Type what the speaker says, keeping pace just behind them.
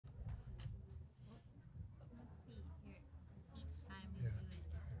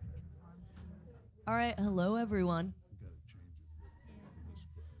All right, hello everyone.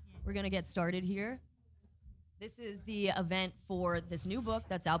 We're gonna get started here. This is the event for this new book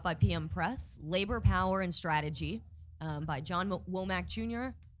that's out by PM Press, Labor, Power, and Strategy, by John Womack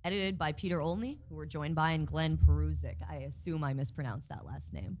Jr., edited by Peter Olney, who we're joined by, and Glenn Peruzic. I assume I mispronounced that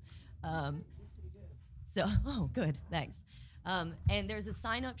last name. Oh, good, thanks. And there's a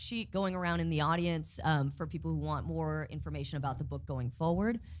sign-up sheet going around in the audience for people who want more information about the book going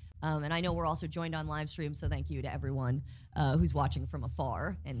forward. And I know we're also joined on live stream, so thank you to everyone who's watching from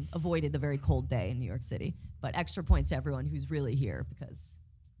afar and avoided the very cold day in New York City. But extra points to everyone who's really here, because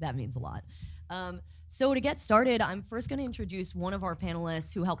that means a lot. So to get started, I'm first going to introduce one of our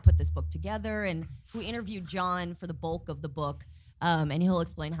panelists who helped put this book together and who interviewed John for the bulk of the book. And he'll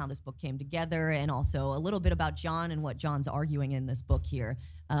explain how this book came together and also a little bit about John and what John's arguing in this book here,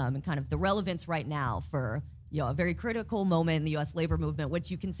 and kind of the relevance right now for a very critical moment in the U.S. labor movement,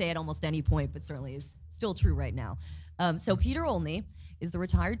 which you can say at almost any point, but certainly is still true right now. So Peter Olney is the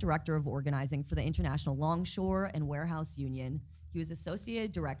retired director of organizing for the International Longshore and Warehouse Union. He was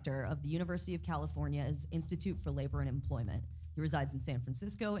associate director of the University of California's Institute for Labor and Employment. He resides in San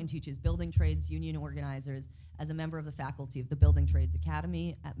Francisco and teaches building trades union organizers as a member of the faculty of the Building Trades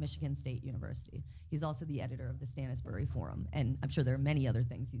Academy at Michigan State University. He's also the editor of the Stansbury Forum, and I'm sure there are many other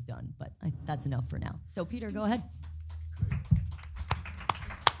things he's done, but that's enough for now. So Peter, go ahead.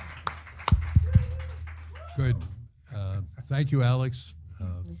 Good. Thank you, Alex.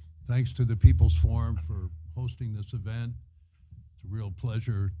 Thanks to the People's Forum for hosting this event. It's a real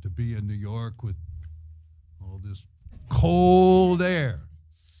pleasure to be in New York with all this cold air.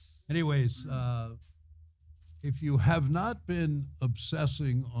 Anyways, if you have not been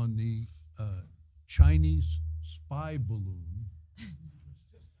obsessing on the Chinese spy balloon,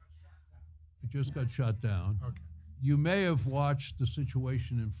 it just got shot down. Okay. You may have watched the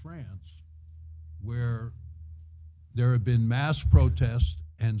situation in France where there have been mass protests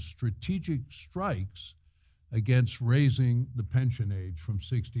and strategic strikes against raising the pension age from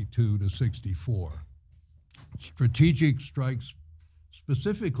 62 to 64. Strategic strikes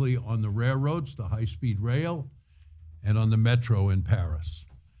specifically on the railroads, the high-speed rail, and on the metro in Paris.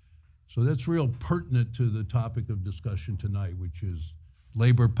 So that's real pertinent to the topic of discussion tonight, which is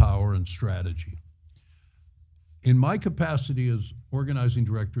labor, power, and strategy. In my capacity as organizing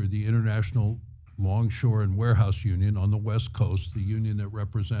director of the International Longshore and Warehouse Union on the West Coast, the union that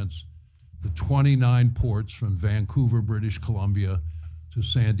represents the 29 ports from Vancouver, British Columbia to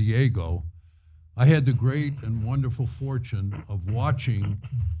San Diego, I had the great and wonderful fortune of watching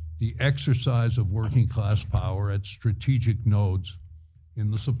the exercise of working class power at strategic nodes in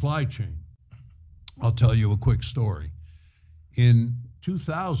the supply chain. I'll tell you a quick story. In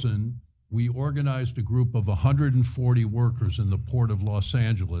 2000, we organized a group of 140 workers in the port of Los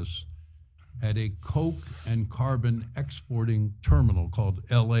Angeles at a coke and carbon exporting terminal called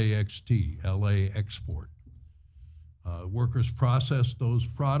LAXT, LA Export. Workers processed those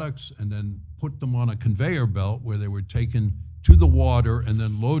products and then put them on a conveyor belt where they were taken to the water and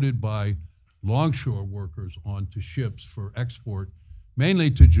then loaded by longshore workers onto ships for export,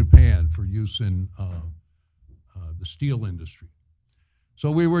 mainly to Japan for use in the steel industry.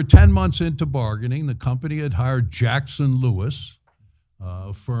 So we were 10 months into bargaining. The company had hired Jackson Lewis,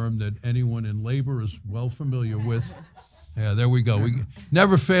 a firm that anyone in labor is well familiar with. Yeah, there we go. We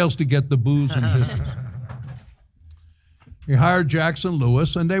never fails to get the booze in business. He hired Jackson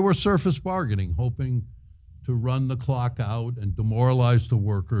Lewis, and they were surface bargaining, hoping to run the clock out and demoralize the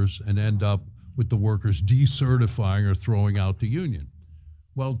workers and end up with the workers decertifying or throwing out the union.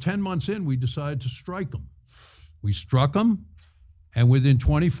 Well, 10 months in, we decided to strike them. We struck them, and within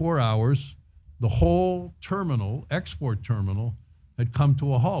 24 hours, the whole terminal, export terminal, had come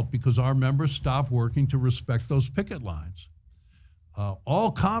to a halt because our members stopped working to respect those picket lines.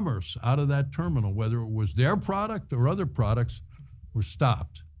 All commerce out of that terminal, whether it was their product or other products, were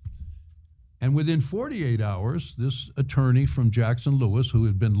stopped. And within 48 hours, this attorney from Jackson Lewis, who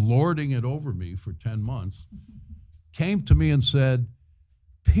had been lording it over me for 10 months, came to me and said,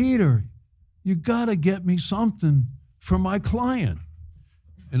 "Peter, you gotta get me something for my client."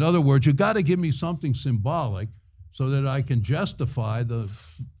 In other words, you gotta give me something symbolic so that I can justify the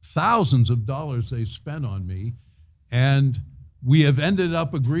thousands of dollars they spent on me, and we have ended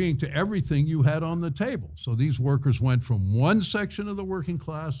up agreeing to everything you had on the table. So these workers went from one section of the working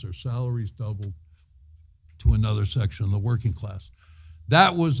class, their salaries doubled, to another section of the working class.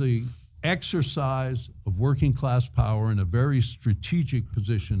 That was an exercise of working class power in a very strategic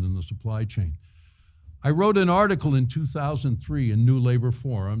position in the supply chain. I wrote an article in 2003 in New Labor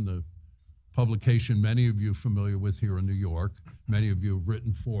Forum, the publication many of you are familiar with here in New York. Many of you have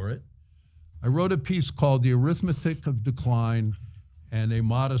written for it. I wrote a piece called The Arithmetic of Decline and a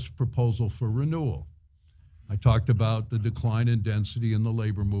Modest Proposal for Renewal. I talked about the decline in density in the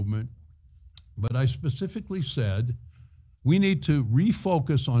labor movement, but I specifically said we need to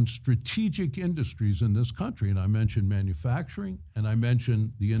refocus on strategic industries in this country. And I mentioned manufacturing, and I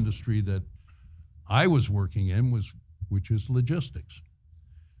mentioned the industry that I was working in, which is logistics.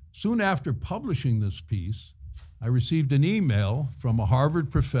 Soon after publishing this piece, I received an email from a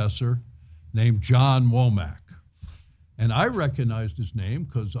Harvard professor named John Womack. And I recognized his name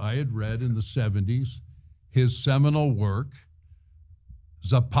because I had read in the 70s his seminal work,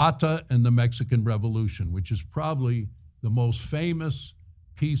 Zapata and the Mexican Revolution, which is probably the most famous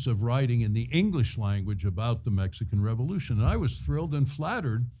piece of writing in the English language about the Mexican Revolution. And I was thrilled and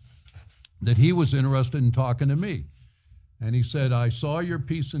flattered that he was interested in talking to me. And he said, I saw your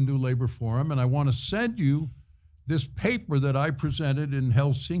piece in New Labor Forum, and I want to send you this paper that I presented in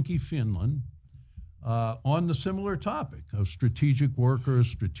Helsinki, Finland, on the similar topic of strategic workers,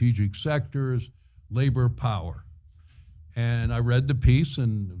 strategic sectors, labor power. And I read the piece,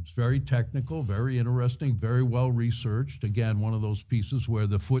 and it was very technical, very interesting, very well researched. Again, one of those pieces where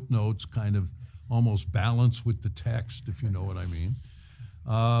the footnotes kind of almost balance with the text, if you know what I mean.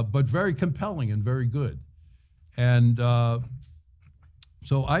 But very compelling and very good. And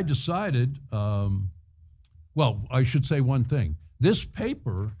so I decided, well, I should say one thing. This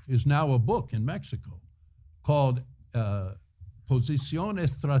paper is now a book in Mexico called Posición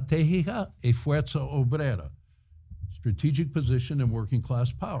Estratégica y Fuerza Obrera, Strategic Position and Working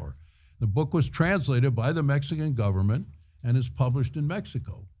Class Power. The book was translated by the Mexican government and is published in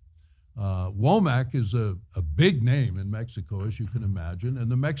Mexico. Womack is a big name in Mexico, as you can imagine,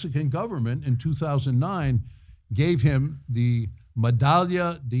 and the Mexican government in 2009 gave him the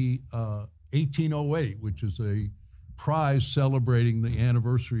Medalla de 1808, which is a prize celebrating the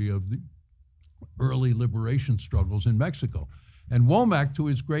anniversary of the early liberation struggles in Mexico. And Womack, to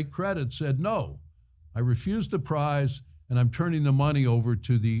his great credit, said, no, I refused the prize, and I'm turning the money over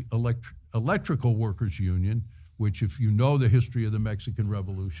to the Electrical Workers Union, which, if you know the history of the Mexican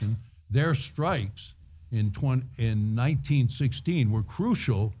Revolution, their strikes in 1916 were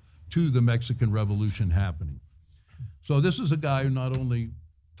crucial to the Mexican Revolution happening. So this is a guy who not only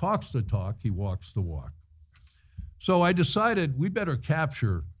talks the talk, he walks the walk. So I decided we better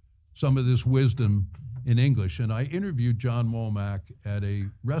capture some of this wisdom in English, and I interviewed John Womack at a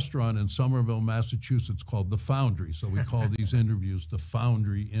restaurant in Somerville, Massachusetts called The Foundry. So we call these interviews the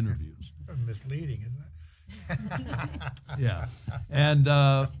Foundry interviews. Misleading, isn't it? Yeah,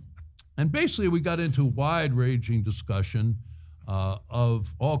 and basically we got into wide-ranging discussion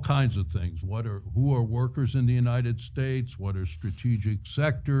of all kinds of things. Who are workers in the United States? What are strategic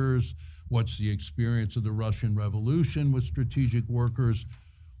sectors? What's the experience of the Russian Revolution with strategic workers?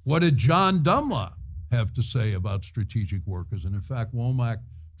 What did John Dunlop have to say about strategic workers? And in fact, Womack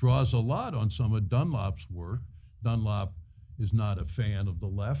draws a lot on some of Dunlop's work. Dunlop is not a fan of the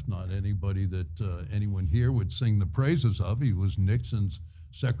left, not anybody that anyone here would sing the praises of. He was Nixon's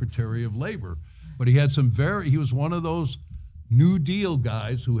Secretary of Labor. But he had he was one of those New Deal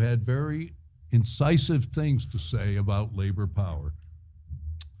guys who had very incisive things to say about labor power.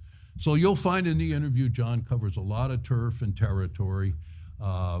 So you'll find in the interview, John covers a lot of turf and territory.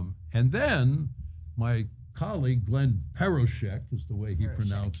 And then my colleague, Glenn Peroshek, is the way he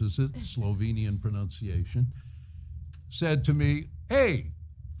pronounces it, Slovenian pronunciation, said to me, hey,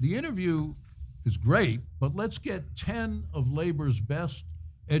 the interview is great, but let's get 10 of labor's best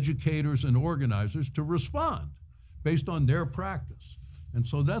educators and organizers to respond based on their practice. And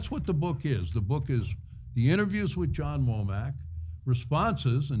so that's what the book is. The book is the interviews with John Womack,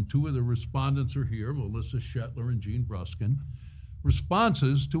 responses, and two of the respondents are here, Melissa Shetler and Jean Bruskin,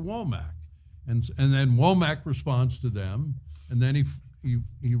 responses to Womack. And then Womack responds to them, and then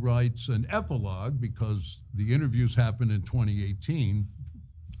he writes an epilogue because the interviews happened in 2018.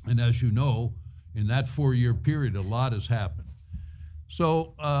 And as you know, in that 4-year period, a lot has happened.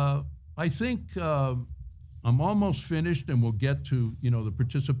 So I think I'm almost finished, and we'll get to the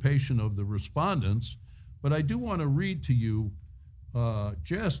participation of the respondents. But I do want to read to you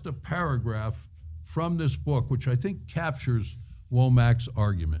just a paragraph from this book, which I think captures Womack's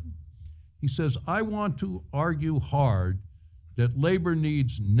argument. He says, I want to argue hard that labor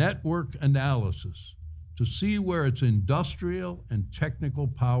needs network analysis to see where its industrial and technical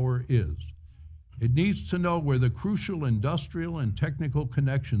power is. It needs to know where the crucial industrial and technical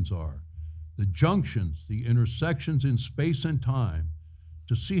connections are, the junctions, the intersections in space and time,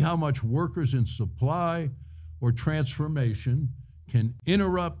 to see how much workers in supply or transformation can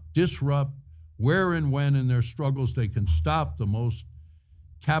interrupt, disrupt, where and when in their struggles they can stop the most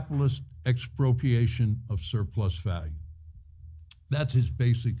capitalist expropriation of surplus value. That's his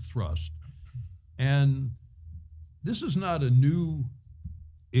basic thrust. And this is not a new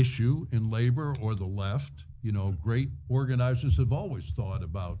issue in labor or the left. You know, great organizers have always thought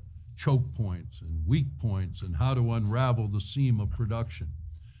about choke points and weak points and how to unravel the seam of production.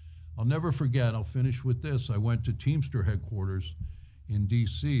 I'll never forget, I'll finish with this, I went to Teamster headquarters in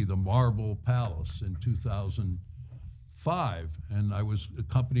DC, the Marble Palace, in 2005, and I was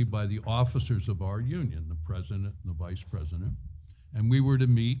accompanied by the officers of our union, the president and the vice president, and we were to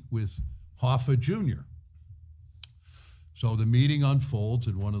meet with Hoffa Jr. So the meeting unfolds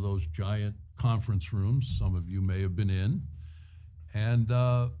in one of those giant conference rooms some of you may have been in, and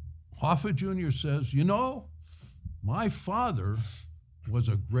Hoffa Jr. says, you know, my father was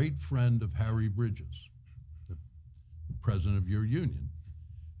a great friend of Harry Bridges, the president of your union.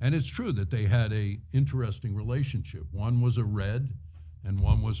 And it's true that they had a interesting relationship. One was a Red and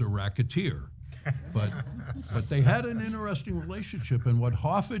one was a racketeer. But they had an interesting relationship. And what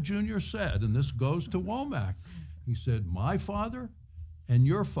Hoffa Jr. said, and this goes to Womack, he said, my father and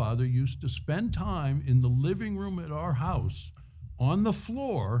your father used to spend time in the living room at our house on the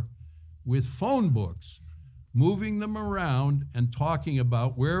floor with phone books, moving them around and talking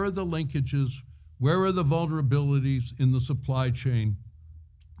about where are the linkages, where are the vulnerabilities in the supply chain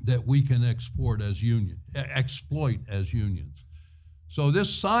that we can exploit as unions. So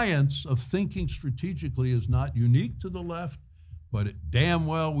this science of thinking strategically is not unique to the left, but damn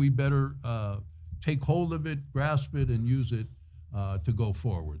well we better take hold of it, grasp it, and use it to go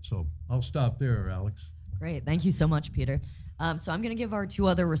forward. So I'll stop there, Alex. Great, thank you so much, Peter. So I'm going to give our two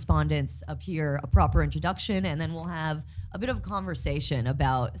other respondents up here a proper introduction, and then we'll have a bit of a conversation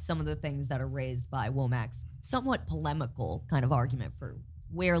about some of the things that are raised by Womack's somewhat polemical kind of argument for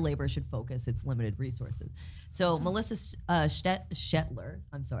where labor should focus its limited resources. So Melissa Shetler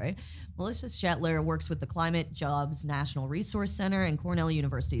works with the Climate Jobs National Resource Center and Cornell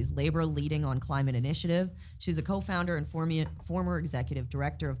University's Labor Leading on Climate Initiative. She's a co-founder and former executive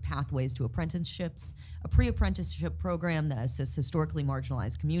director of Pathways to Apprenticeships, a pre-apprenticeship program that assists historically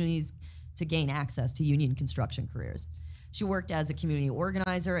marginalized communities to gain access to union construction careers. She worked as a community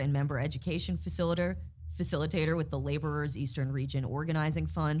organizer and member education facilitator with the Laborers Eastern Region Organizing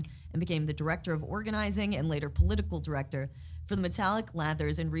Fund, and became the director of organizing and later political director for the Metallic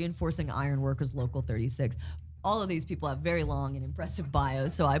Lathers and Reinforcing Iron Workers Local 36. All of these people have very long and impressive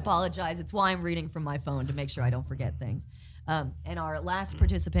bios, so I apologize. It's why I'm reading from my phone to make sure I don't forget things. And our last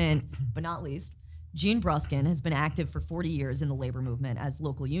participant, but not least, Jean Bruskin has been active for 40 years in the labor movement as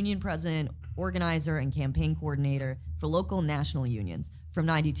local union president, organizer, and campaign coordinator for local and national unions. From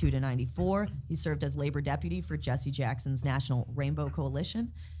 92 to 94, he served as labor deputy for Jesse Jackson's National Rainbow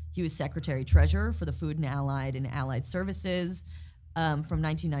Coalition. He was secretary-treasurer for the Food and Allied Services from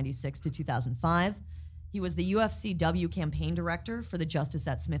 1996 to 2005. He was the UFCW campaign director for the Justice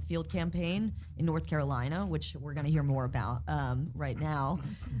at Smithfield campaign in North Carolina, which we're going to hear more about right now.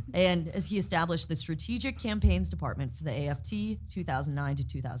 And as he established the Strategic Campaigns Department for the AFT 2009 to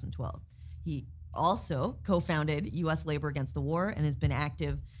 2012. He also co-founded U.S. Labor Against the War and has been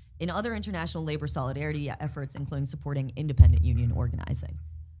active in other international labor solidarity efforts, including supporting independent union organizing.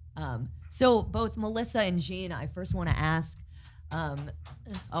 So both Melissa and Jean, I first want to ask, of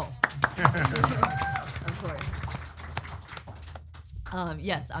course.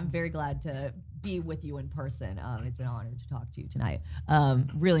 Yes, I'm very glad to be with you in person. It's an honor to talk to you tonight.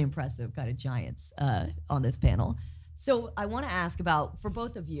 Really impressive kind of giants on this panel. So I want to ask about, for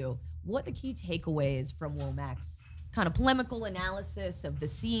both of you, what the key takeaways from Womack's kind of polemical analysis of the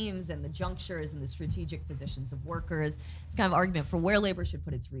seams and the junctures and the strategic positions of workers. It's kind of argument for where labor should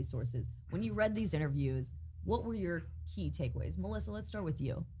put its resources. When you read these interviews, what were your key takeaways? Melissa, let's start with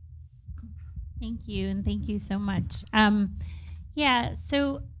you. Thank you, and thank you so much.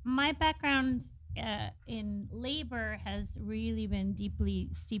 So my background in labor has really been deeply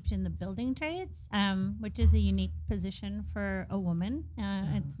steeped in the building trades, which is a unique position for a woman.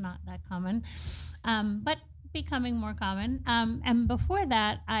 It's not that common, but becoming more common. And before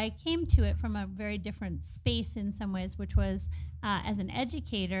that, I came to it from a very different space in some ways, which was as an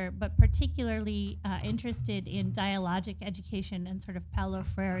educator, but particularly interested in dialogic education and sort of Paulo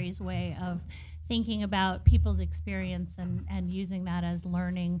Freire's way of thinking about people's experience and using that as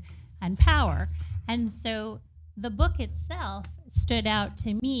learning and power. And so the book itself stood out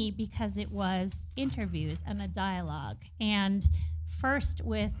to me because it was interviews and a dialogue, and first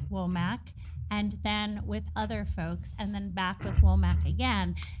with Womack, and then with other folks, and then back with Womack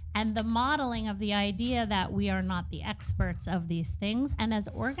again. and the modeling of the idea that we are not the experts of these things. And as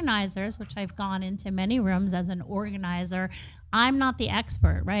organizers, which I've gone into many rooms as an organizer, I'm not the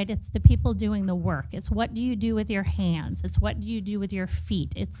expert, right? It's the people doing the work. It's what do you do with your hands? It's what do you do with your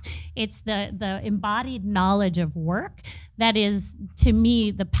feet? It's the embodied knowledge of work that is, to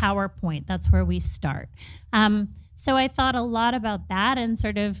me, the PowerPoint. That's where we start. So I thought a lot about that, and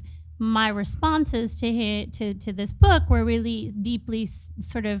sort of my responses to this book were really deeply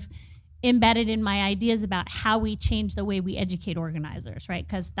sort of embedded in my ideas about how we change the way we educate organizers, right?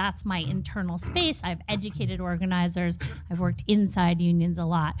 Because that's my internal space. I've educated organizers. I've worked inside unions a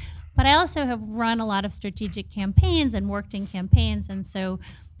lot. But I also have run a lot of strategic campaigns and worked in campaigns. And so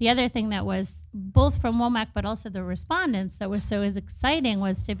the other thing that was, both from WOMAC but also the respondents, that was so exciting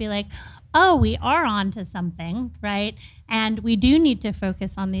was to be like, oh, we are on to something, right? And we do need to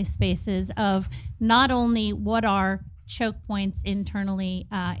focus on these spaces of not only what are choke points internally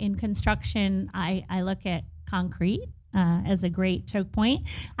in construction. I look at concrete as a great choke point.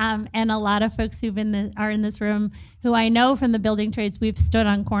 And a lot of folks who are in this room who I know from the building trades, we've stood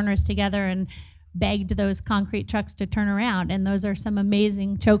on corners together and begged those concrete trucks to turn around, and those are some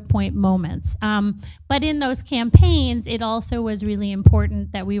amazing choke point moments. But in those campaigns, it also was really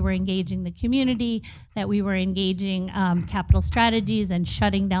important that we were engaging the community, that we were engaging capital strategies and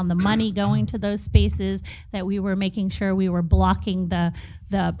shutting down the money going to those spaces, that we were making sure we were blocking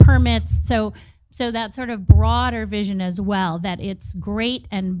the permits. So that sort of broader vision as well, that it's great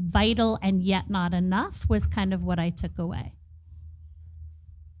and vital and yet not enough, was kind of what I took away.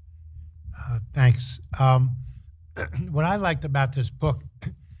 Thanks. What I liked about this book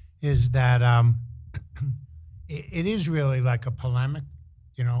is that it is really like a polemic.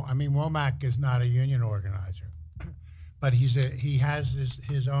 You know, I mean, Womack is not a union organizer, but he has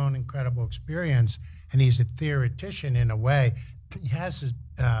his own incredible experience, and he's a theoretician in a way. He has his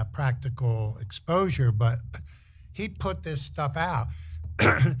practical exposure, but he put this stuff out.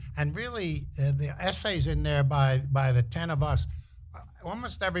 And really, the essays in there by the 10 of us,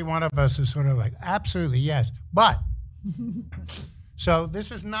 almost every one of us is sort of like, absolutely, yes, but. So this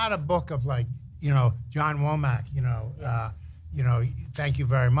is not a book of like, John Womack, thank you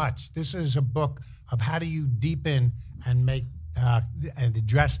very much. This is a book of how do you deepen and make and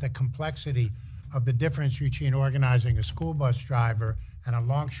address the complexity of the difference between organizing a school bus driver and a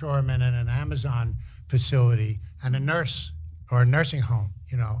longshoreman in an Amazon facility and a nurse or a nursing home,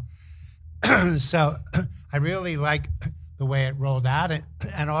 So I really like the way it rolled out,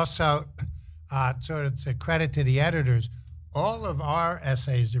 and also sort of to credit to the editors, all of our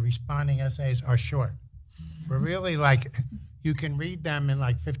essays, the responding essays, are short. We're really like, you can read them in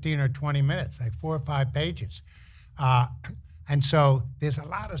like 15 or 20 minutes, like 4 or 5 pages. And so there's a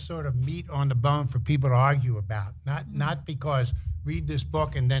lot of sort of meat on the bone for people to argue about, not because read this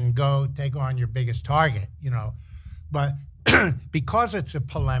book and then go take on your biggest target, but because it's a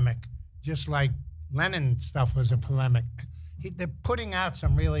polemic, just like Lenin's stuff was a polemic. They're putting out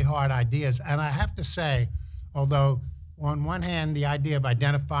some really hard ideas. And I have to say, although on one hand, the idea of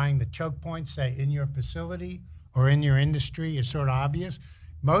identifying the choke points, say, in your facility or in your industry is sort of obvious,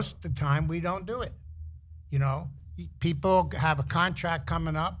 most of the time we don't do it. People have a contract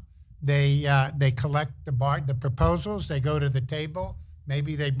coming up. They collect the proposals. They go to the table.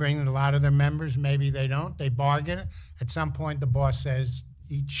 Maybe they bring a lot of their members. Maybe they don't. They bargain. At some point, the boss says,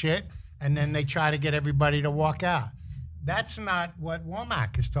 eat shit. And then they try to get everybody to walk out. That's not what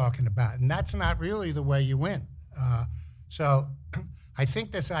Womack is talking about, and that's not really the way you win. So I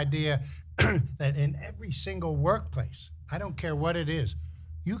think this idea that in every single workplace, I don't care what it is,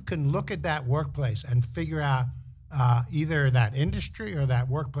 you can look at that workplace and figure out either that industry or that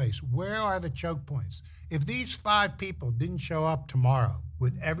workplace, where are the choke points? If these 5 people didn't show up tomorrow,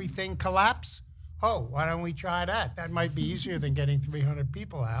 would everything collapse? Oh, why don't we try that? That might be easier than getting 300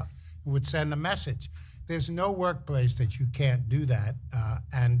 people out. It would send the message. There's no workplace that you can't do that.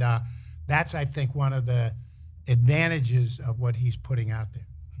 And that's, I think, one of the advantages of what he's putting out there.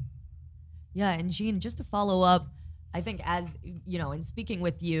 Yeah, and Jean, just to follow up, I think as, in speaking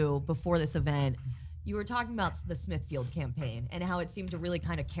with you before this event, you were talking about the Smithfield campaign and how it seemed to really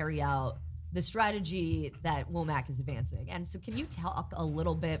kind of carry out the strategy that Womack is advancing. And so can you talk a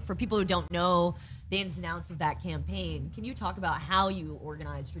little bit, for people who don't know the ins and outs of that campaign, can you talk about how you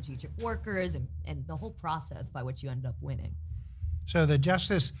organize strategic workers and the whole process by which you ended up winning? So the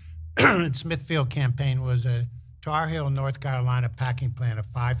Justice Smithfield campaign was a Tar Heel, North Carolina packing plant of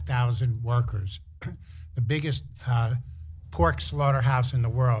 5,000 workers, the biggest pork slaughterhouse in the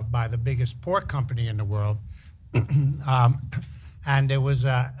world by the biggest pork company in the world. And it was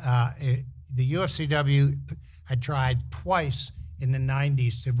the UFCW had tried twice in the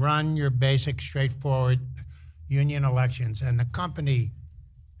 90s to run your basic, straightforward union elections. And the company,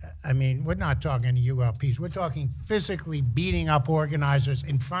 I mean, we're not talking ULPs. We're talking physically beating up organizers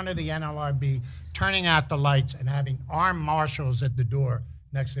in front of the NLRB, turning out the lights, and having armed marshals at the door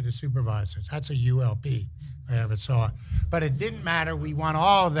next to the supervisors. That's a ULP, I ever saw it. But it didn't matter. We won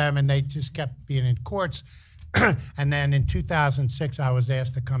all of them, and they just kept being in courts. And then in 2006, I was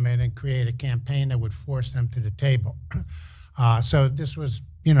asked to come in and create a campaign that would force them to the table. So this was,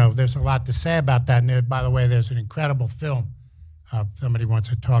 you know, there's a lot to say about that. And there, by the way, there's an incredible film somebody wants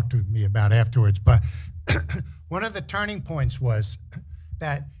to talk to me about afterwards. But one of the turning points was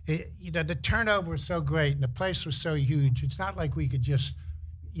that the turnover was so great and the place was so huge. It's not like we could just,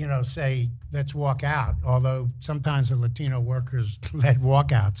 you know, say, let's walk out, although sometimes the Latino workers led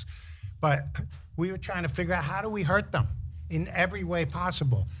walkouts. But we were trying to figure out how do we hurt them in every way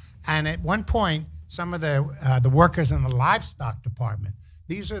possible. And at one point, some of the workers in the livestock department,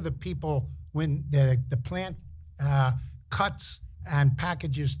 these are the people when the plant cuts and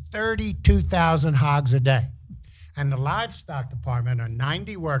packages 32,000 hogs a day. And the livestock department are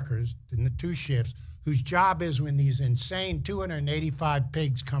 90 workers in the 2 shifts whose job is when these insane 285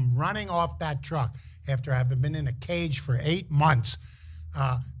 pigs come running off that truck after having been in a cage for 8 months.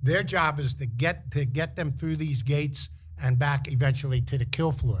 Their job is to get them through these gates and back eventually to the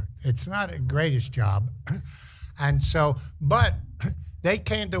kill floor. It's not the greatest job. And so, but they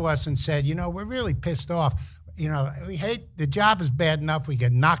came to us and said, you know, we're really pissed off. You know, we hate, the job is bad enough. We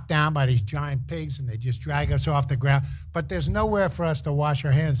get knocked down by these giant pigs and they just drag us off the ground. But there's nowhere for us to wash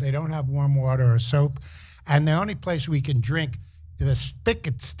our hands. They don't have warm water or soap. And the only place we can drink, the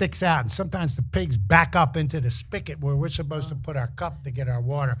spigot sticks out. And sometimes the pigs back up into the spigot where we're supposed to put our cup to get our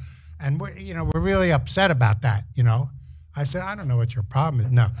water. And we're, you know, we're really upset about that, you know. I said, I don't know what your problem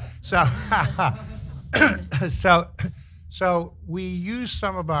is. No. So, so we used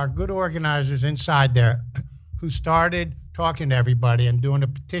some of our good organizers inside there who started talking to everybody and doing a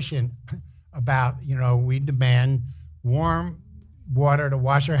petition about, you know, we demand warm water to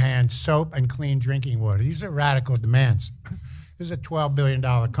wash our hands, soap, and clean drinking water. These are radical demands. This is a $12 billion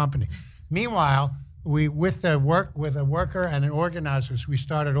company. Meanwhile, with a worker and an organizers, we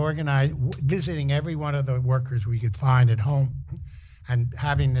started visiting every one of the workers we could find at home and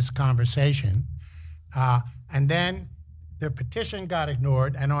having this conversation. And then the petition got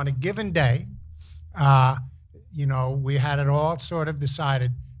ignored, and on a given day, you know, we had it all sort of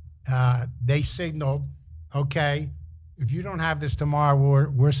decided. They signaled, okay, if you don't have this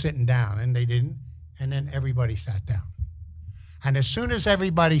tomorrow, we're sitting down, and they didn't, and then everybody sat down. And as soon as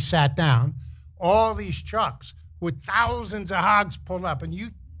everybody sat down, all these trucks with thousands of hogs pulled up, and you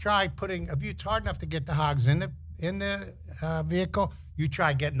try putting, if it's hard enough to get the hogs in the vehicle, you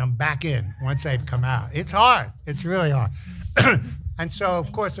try getting them back in once they've come out. It's hard. It's really hard. And so,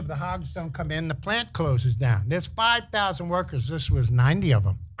 of course, if the hogs don't come in, the plant closes down. There's 5,000 workers. This was 90 of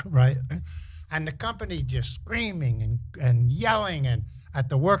them, right? And the company just screaming and yelling at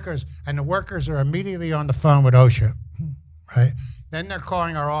the workers, and the workers are immediately on the phone with OSHA, right? Then they're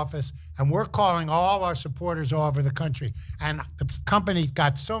calling our office, and we're calling all our supporters all over the country. And the company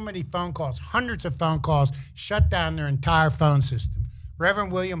got so many phone calls, hundreds of phone calls, shut down their entire phone system.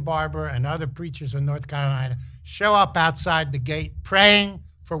 Reverend William Barber and other preachers in North Carolina show up outside the gate praying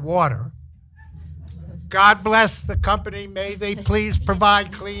for water. God bless the company. May they please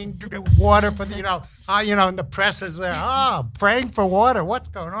provide clean water for the, you know, and the press is there, praying for water. What's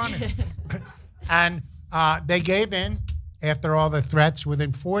going on here? And they gave in. After all the threats,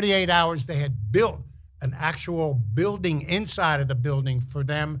 within 48 hours, they had built an actual building inside of the building for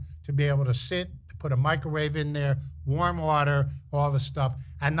them to be able to sit, to put a microwave in there, warm water, all the stuff.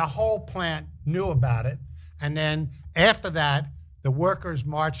 And the whole plant knew about it. And then after that, the workers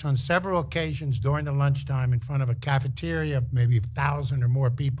marched on several occasions during the lunchtime in front of a cafeteria of maybe 1,000 or more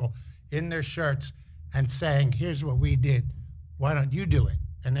people in their shirts and saying, here's what we did. Why don't you do it?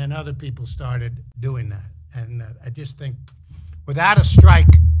 And then other people started doing that. And I just think without a strike,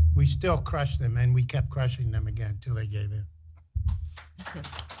 we still crushed them, and we kept crushing them again until they gave in.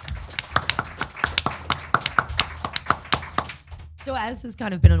 So as has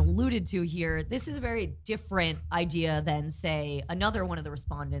kind of been alluded to here, this is a very different idea than, say, another one of the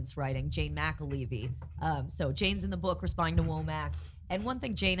respondents writing, Jane McAlevey. So Jane's in the book responding to Womack. And one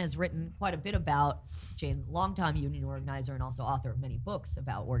thing Jane has written quite a bit about, Jane, longtime union organizer and also author of many books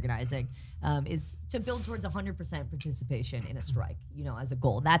about organizing, is to build towards 100% participation in a strike, you know, as a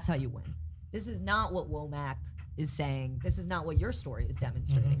goal. That's how you win. This is not what Womack is saying. This is not what your story is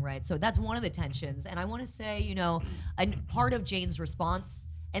demonstrating, right? So that's one of the tensions. And I want to say, you know, and part of Jane's response,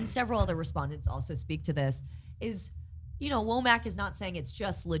 and several other respondents also speak to this, is, Womack is not saying it's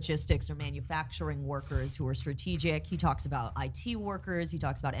just logistics or manufacturing workers who are strategic. He talks about IT workers. He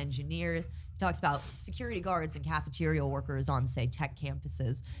talks about engineers. He talks about security guards and cafeteria workers on, say, tech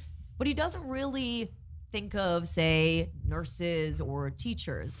campuses. But he doesn't really think of, say, nurses or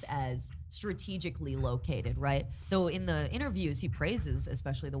teachers as strategically located, right? Though in the interviews, he praises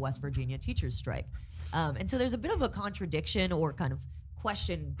especially the West Virginia teachers' strike. And so there's a bit of a contradiction or kind of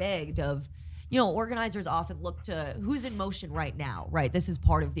question begged of, organizers often look to who's in motion right now, right? This is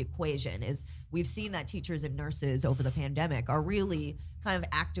part of the equation, is we've seen that teachers and nurses over the pandemic are really kind of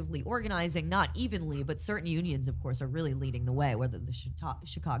actively organizing, not evenly, but certain unions, of course, are really leading the way, whether the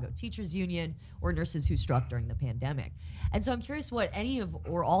Chicago Teachers Union or nurses who struck during the pandemic. And so I'm curious what any of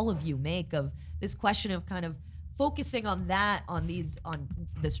or all of you make of this question of kind of focusing on that, on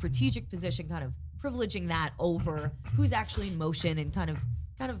the strategic position, kind of privileging that over who's actually in motion and kind of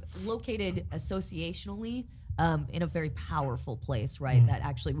located associationally in a very powerful place, right? That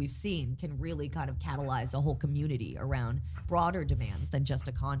actually we've seen can really kind of catalyze a whole community around broader demands than just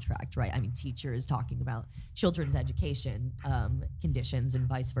a contract, right? I mean, teachers talking about children's education conditions and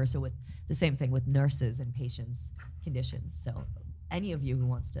vice versa, with the same thing with nurses and patients' conditions. So any of you who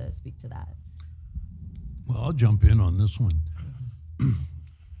wants to speak to that? Well, I'll jump in on this one.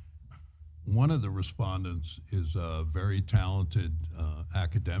 One of the respondents is a very talented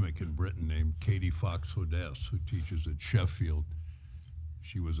academic in Britain named Katie Fox-Hodess, who teaches at Sheffield.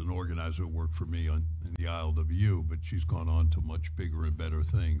 She was an organizer who worked for me in the ILWU, but she's gone on to much bigger and better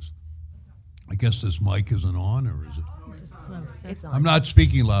things. I guess this mic isn't on, or is it? Just close. It's on. I'm not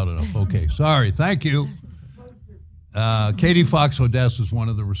speaking loud enough. Okay, sorry. Thank you. Katie Fox-Hodess is one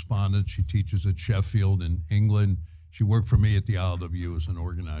of the respondents. She teaches at Sheffield in England. She worked for me at the ILWU as an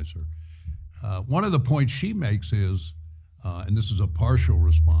organizer. One of the points she makes is, and this is a partial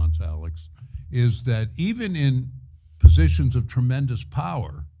response, Alex, is that even in positions of tremendous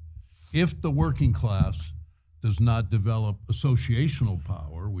power, if the working class does not develop associational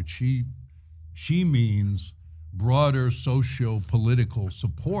power, which she means broader socio-political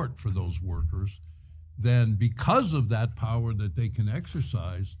support for those workers, then because of that power that they can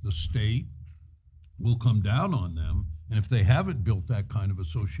exercise, the state will come down on them. And if they haven't built that kind of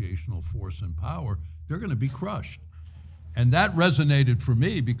associational force and power, they're going to be crushed. And that resonated for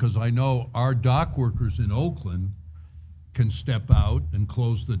me because I know our dock workers in Oakland can step out and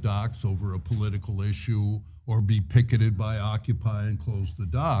close the docks over a political issue or be picketed by Occupy and close the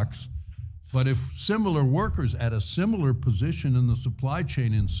docks. But if similar workers at a similar position in the supply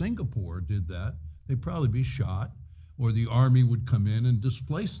chain in Singapore did that, they'd probably be shot, or the army would come in and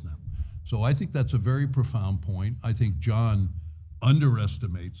displace them. So I think that's a very profound point. I think John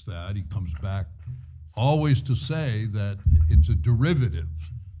underestimates that. He comes back always to say that it's a derivative.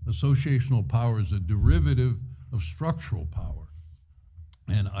 Associational power is a derivative of structural power.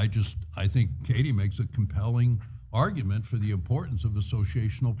 And I think Katie makes a compelling argument for the importance of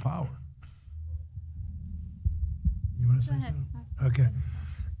associational power. You want to say Go ahead.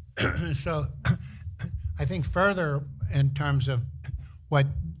 something? Okay. So I think further in terms of what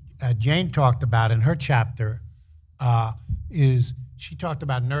Jane talked about in her chapter is she talked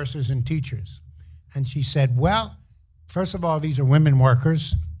about nurses and teachers. And she said, well, first of all, these are women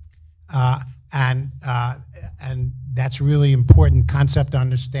workers. And that's a really important concept to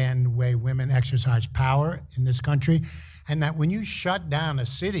understand the way women exercise power in this country. And that when you shut down a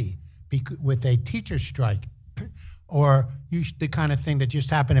city with a teacher strike, or the kind of thing that just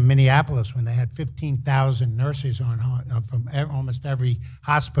happened in Minneapolis when they had 15,000 nurses from almost every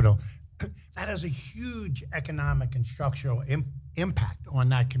hospital, that has a huge economic and structural impact on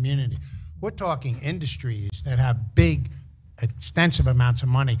that community. We're talking industries that have big, extensive amounts of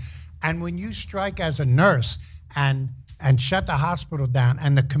money. And when you strike as a nurse and shut the hospital down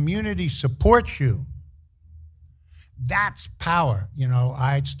and the community supports you, that's power. You know,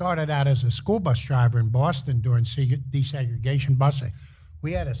 I started out as a school bus driver in Boston during desegregation busing.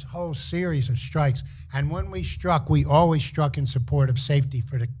 We had a whole series of strikes. And when we struck, we always struck in support of safety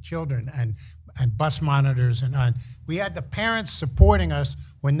for the children and bus monitors. And we had the parents supporting us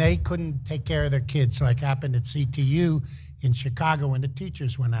when they couldn't take care of their kids, like happened at CTU in Chicago when the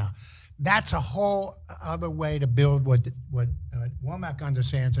teachers went out. That's a whole other way to build what Womack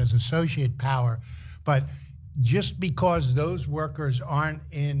understands as associate power. But just because those workers aren't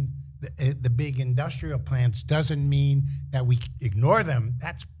in the big industrial plants doesn't mean that we ignore them.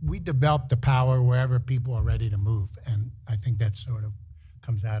 We develop the power wherever people are ready to move. And I think that sort of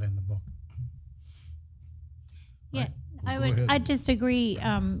comes out in the book. Yeah, Well, go ahead. I just agree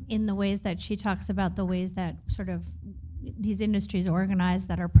in the ways that she talks about the ways that sort of these industries organized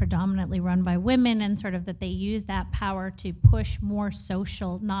that are predominantly run by women, and sort of that they use that power to push more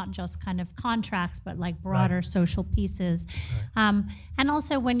social, not just kind of contracts, but like broader social pieces. And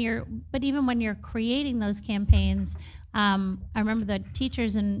also even when you're creating those campaigns, I remember the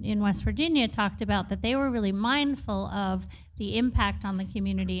teachers in West Virginia talked about that they were really mindful of the impact on the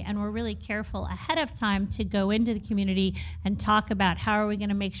community, and we're really careful ahead of time to go into the community and talk about how are we going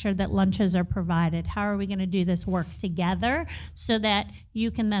to make sure that lunches are provided, how are we going to do this work together so that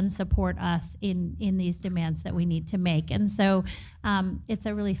you can then support us in these demands that we need to make. And so it's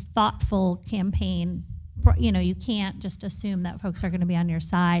a really thoughtful campaign. You know, you can't just assume that folks are going to be on your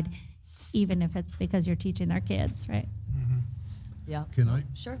side, even if it's because you're teaching their kids, right? Yeah.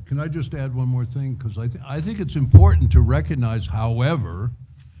 Sure. Can I just add one more thing? Because I think it's important to recognize, however,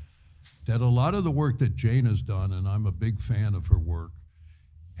 that a lot of the work that Jane has done, and I'm a big fan of her work,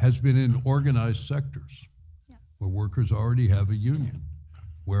 has been in organized sectors where workers already have a union,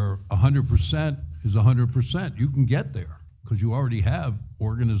 where 100% is 100%. You can get there because you already have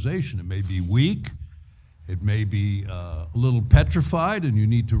organization. It may be weak, it may be a little petrified, and you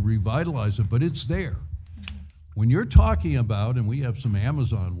need to revitalize it, but it's there. When you're talking about, and we have some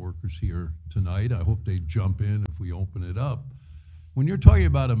Amazon workers here tonight, I hope they jump in if we open it up. When you're talking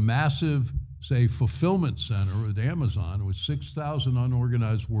about a massive, say, fulfillment center at Amazon with 6,000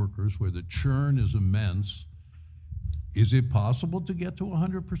 unorganized workers where the churn is immense, is it possible to get to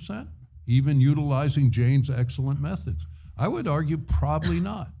 100%, even utilizing Jane's excellent methods? I would argue probably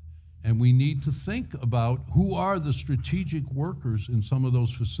not. And we need to think about who are the strategic workers in some of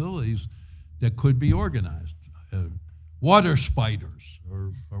those facilities that could be organized. Water spiders,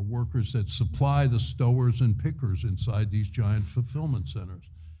 or workers that supply the stowers and pickers inside these giant fulfillment centers.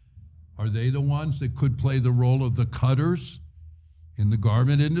 Are they the ones that could play the role of the cutters in the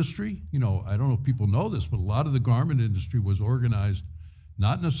garment industry? You know, I don't know if people know this, but a lot of the garment industry was organized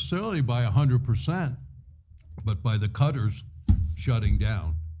not necessarily by 100%, but by the cutters shutting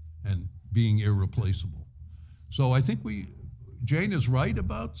down and being irreplaceable. So I think Jane is right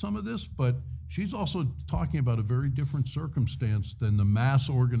about some of this, but she's also talking about a very different circumstance than the mass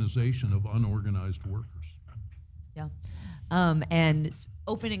organization of unorganized workers. Yeah. And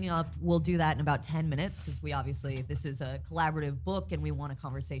opening up, we'll do that in about 10 minutes because this is a collaborative book and we want a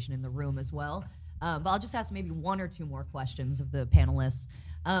conversation in the room as well. But I'll just ask maybe one or two more questions of the panelists.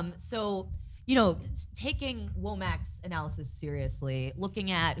 So, you know, taking Womac's analysis seriously,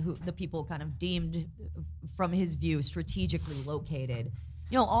 looking at who the people kind of deemed, from his view, strategically located,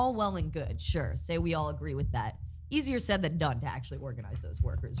 you know, all well and good, sure. Say we all agree with that. Easier said than done to actually organize those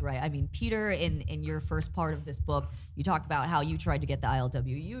workers, right? I mean, Peter, in your first part of this book, you talk about how you tried to get the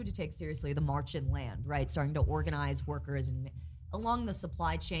ILWU to take seriously the March in Land, right? Starting to organize workers and along the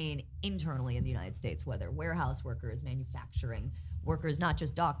supply chain internally in the United States, whether warehouse workers, manufacturing workers, not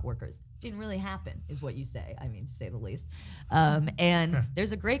just dock workers. Didn't really happen, is what you say, I mean, to say the least. And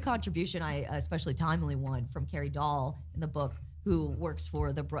there's a great contribution, especially timely one, from Carrie Dahl in the book, who works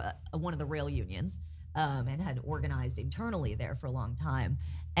for one of the rail unions and had organized internally there for a long time.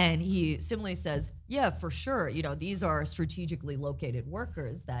 And he similarly says, yeah, for sure, you know, these are strategically located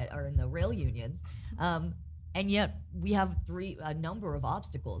workers that are in the rail unions. And yet we have a number of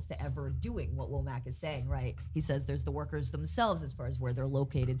obstacles to ever doing what Womack is saying, right? He says there's the workers themselves as far as where they're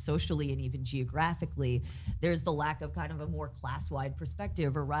located socially and even geographically. There's the lack of kind of a more class-wide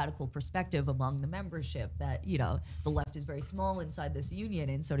perspective or radical perspective among the membership that, you know, the left is very small inside this union.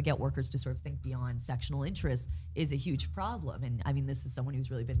 And so to get workers to sort of think beyond sectional interests is a huge problem. And I mean, this is someone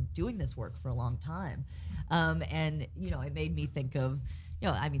who's really been doing this work for a long time. And, you know, it made me think of, you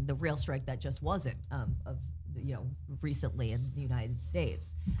know, I mean, the rail strike that just wasn't recently in the United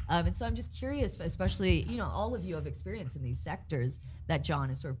States. And so I'm just curious, especially, you know, all of you have experience in these sectors that John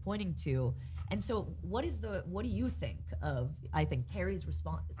is sort of pointing to. And so what do you think of, I think,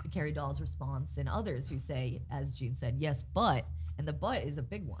 Carrie Dahl's response and others who say, as Jean said, yes, but, and the but is a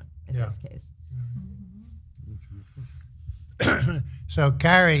big one in this case. So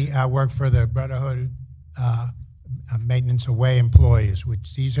Carrie worked for the Brotherhood Maintenance Away employees,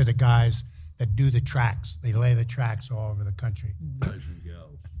 which these are the guys that do the tracks. They lay the tracks all over the country. Guys and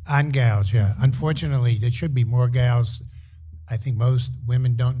gals. And gals, yeah. Unfortunately, there should be more gals. I think most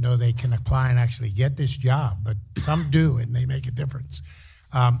women don't know they can apply and actually get this job, but some do, and they make a difference.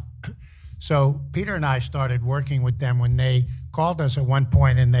 So Peter and I started working with them when they called us at one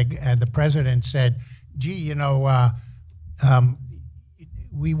point, and the president said, gee, you know,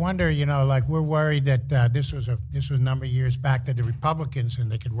 we wonder, you know, like we're worried that this was a number of years back that the Republicans, and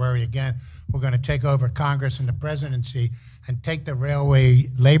they could worry again, we're going to take over Congress and the presidency and take the railway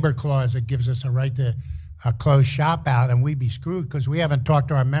labor clause that gives us a right to close shop out, and we'd be screwed because we haven't talked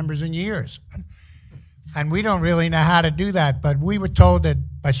to our members in years. And we don't really know how to do that, but we were told that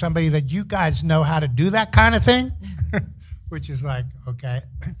by somebody that you guys know how to do that kind of thing, which is like, okay.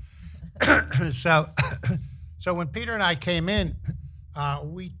 So when Peter and I came in,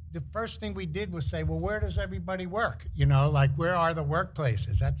 the first thing we did was say, well, where does everybody work? You know, like, where are the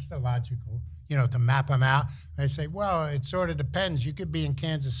workplaces? That's the logical, you know, to map them out. I say, well, it sort of depends. You could be in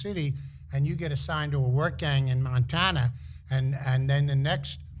Kansas City and you get assigned to a work gang in Montana, and then the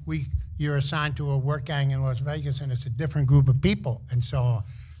next week you're assigned to a work gang in Las Vegas, and it's a different group of people, and so on.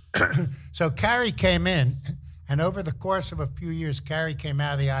 So Carrie came in, and over the course of a few years, Carrie came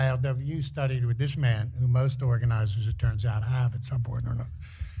out of the ILWU, studied with this man, who most organizers, it turns out, have at some point or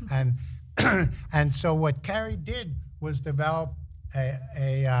another. And so what Carrie did was develop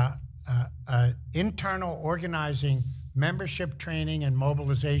a internal organizing, membership training, and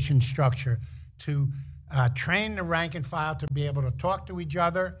mobilization structure to train the rank and file to be able to talk to each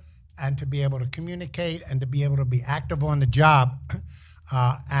other and to be able to communicate and to be able to be active on the job,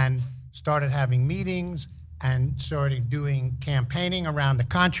 and started having meetings and started doing campaigning around the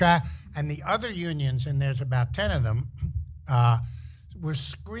contract. And the other unions, and there's about 10 of them, were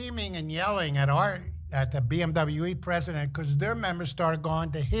screaming and yelling at the BMWE president because their members started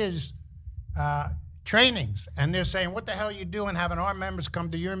going to his trainings, and they're saying, what the hell are you doing having our members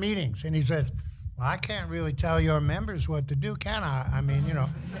come to your meetings? And he says, well, I can't really tell your members what to do, can I? I mean, you know.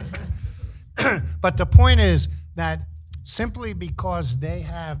 But the point is that simply because they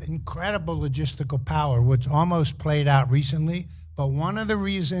have incredible logistical power, which almost played out recently, but one of the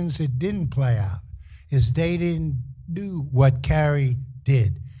reasons it didn't play out is they didn't do what Carrie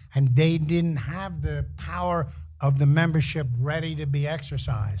did, and they didn't have the power of the membership ready to be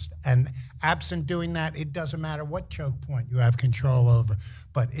exercised. And absent doing that, it doesn't matter what choke point you have control over.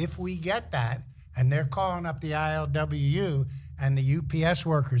 But if we get that, and they're calling up the ILWU, and the UPS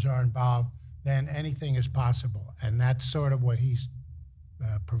workers are involved, then anything is possible. And that's sort of what he's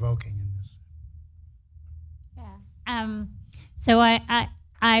provoking in this. Yeah. So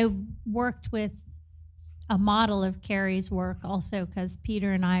I worked with a model of Carrie's work also, because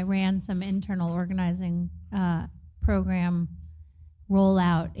Peter and I ran some internal organizing program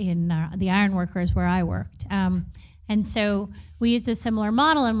rollout in the ironworkers where I worked. And so we used a similar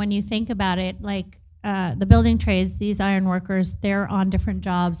model, and when you think about it, like the building trades, these iron workers, they're on different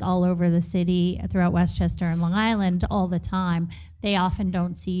jobs all over the city, throughout Westchester and Long Island all the time. They often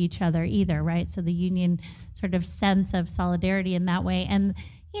don't see each other either, right? So the union sort of sense of solidarity in that way. And,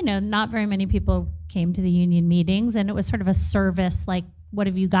 you know, not very many people came to the union meetings, and it was sort of a service, like, what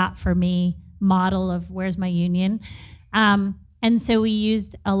have you got for me model of where's my union? And so we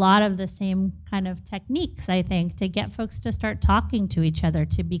used a lot of the same kind of techniques, I think, to get folks to start talking to each other,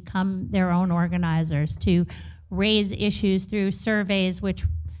 to become their own organizers, to raise issues through surveys, which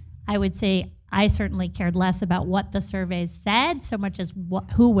I would say I certainly cared less about what the surveys said so much as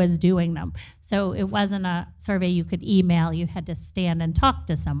who was doing them. So it wasn't a survey you could email, you had to stand and talk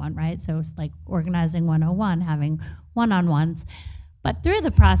to someone, right? So it's like organizing 101, having one-on-ones. But through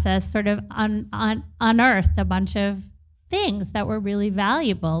the process, sort of unearthed a bunch of things that were really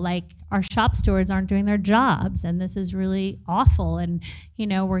valuable, like our shop stewards aren't doing their jobs, and this is really awful, and you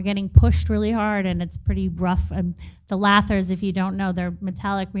know, we're getting pushed really hard, and it's pretty rough. And the Lathers, if you don't know, they're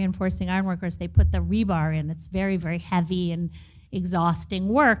metallic reinforcing ironworkers. They put the rebar in. It's very, very heavy and exhausting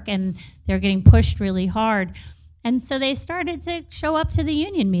work, and they're getting pushed really hard. And so they started to show up to the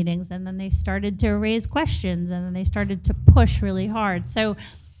union meetings, and then they started to raise questions, and then they started to push really hard. So,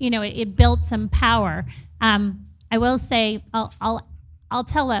 you know, it built some power. I will say, I'll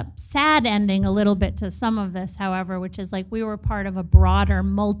tell a sad ending a little bit to some of this, however, which is like we were part of a broader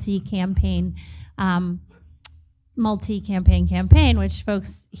multi-campaign, campaign, which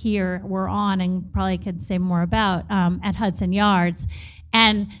folks here were on and probably could say more about at Hudson Yards.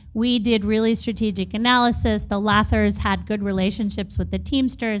 And we did really strategic analysis. The Lathers had good relationships with the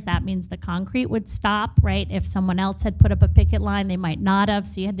Teamsters. That means the concrete would stop, right? If someone else had put up a picket line, they might not have.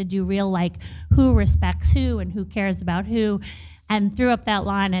 So you had to do real, like, who respects who and who cares about who, and threw up that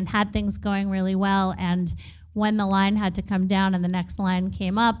line and had things going really well. And when the line had to come down and the next line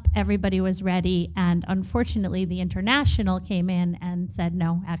came up, everybody was ready. And unfortunately, the International came in and said,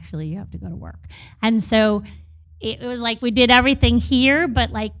 no, actually, you have to go to work. And so it was like we did everything here, but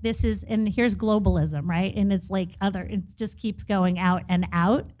like this is, and here's globalism, right? And it's like it just keeps going out and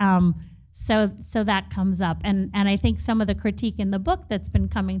out. So that comes up. And I think some of the critique in the book that's been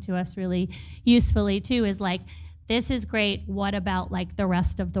coming to us really usefully too is like, this is great, what about like the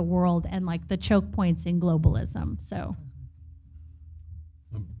rest of the world and like the choke points in globalism? So.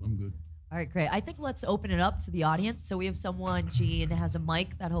 I'm good. All right, great. I think let's open it up to the audience. So we have someone, Gene, has a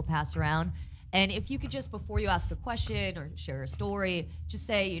mic that he'll pass around. And if you could just, before you ask a question or share a story, just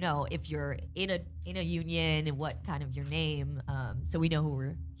say, you know, if you're in a union and what kind of your name, so we know who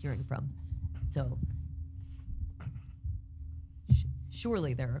we're hearing from. So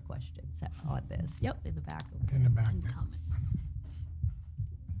surely there are questions on this. Yep, in the back. In the back.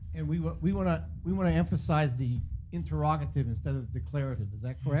 And we want to emphasize the interrogative instead of the declarative. Is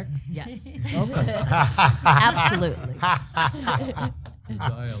that correct? Yes. Okay. Absolutely. The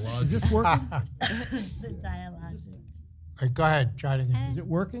dialogue. Is this working? The dialogue. Go ahead, try it again. Is it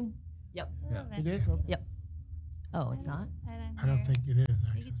working? Yep. It is? Okay. Yep. Oh, it's not? I don't think it is. You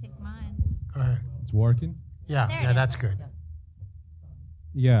Actually. can take mine. Go ahead. It's working? Yeah, There yeah, you that's go. good.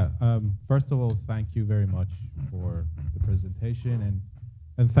 Yeah. First of all, thank you very much for the presentation,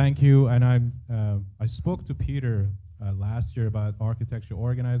 and thank you. And I spoke to Peter last year about architecture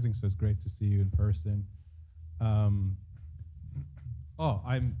organizing, so it's great to see you in person.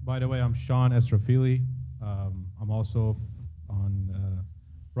 By the way, I'm Sean Esrafili. I'm also on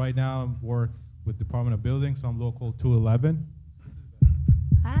right now I work with Department of Building, so I'm local 211.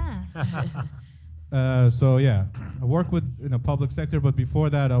 So yeah, I work in the public sector, but before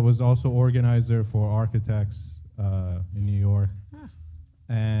that I was also organizer for architects in New York.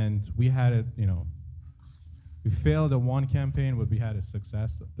 And we had it, you know, we failed at one campaign, but we had a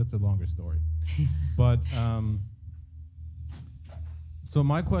success. That's a longer story. But so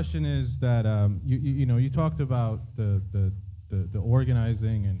my question is that you know, you talked about the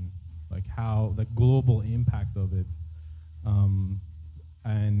organizing and like how the global impact of it,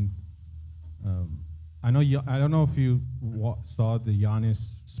 and I don't know if you saw the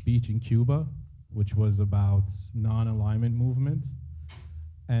Giannis speech in Cuba, which was about non-alignment movement.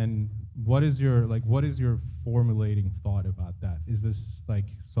 And what is your formulating thought about that? Is this like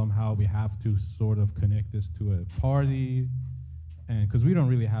somehow we have to sort of connect this to a party? And because we don't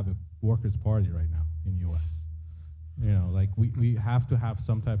really have a workers' party right now in US. You know, like we have to have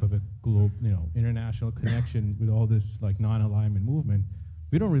some type of a international connection with all this like non-alignment movement.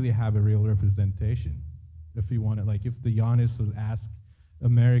 We don't really have a real representation. If we want to, like, if the Giannis was asked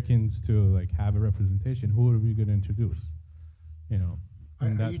Americans to like have a representation, who are we going to introduce? You know.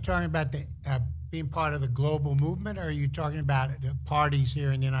 Are you talking about the being part of the global movement, or are you talking about the parties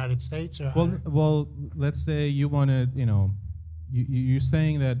here in the United States? Or well, let's say you want to, you know, you're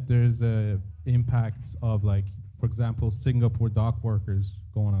saying that there's a impact of, like, for example, Singapore dock workers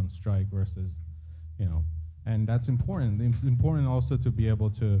going on strike versus, you know, and that's important. It's important also to be able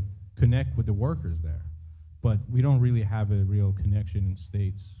to connect with the workers there, but we don't really have a real connection in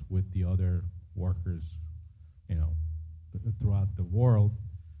states with the other workers, you know, throughout the world.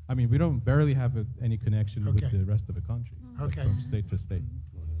 I mean, we don't barely have any connection with the rest of the country, like from state to state.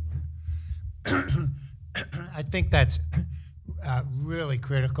 I think that's really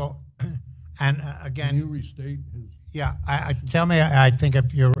critical. And again, Can you restate his? yeah, I think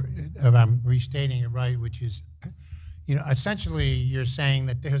if I'm restating it right, which is, you know, essentially you're saying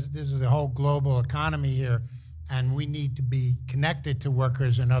that this is a whole global economy here, and we need to be connected to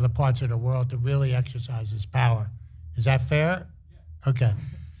workers in other parts of the world to really exercise this power. Is that fair? Yeah. Okay.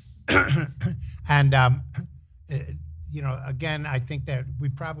 And, you know, again, I think that we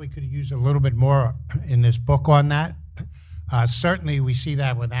probably could use a little bit more in this book on that. Certainly we see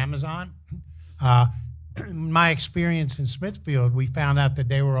that with Amazon. My experience in Smithfield, we found out that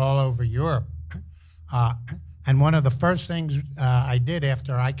they were all over Europe. And one of the first things I did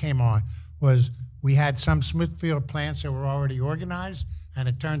after I came on was we had some Smithfield plants that were already organized, and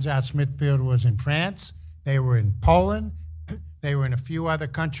it turns out Smithfield was in France. They were in Poland. They were in a few other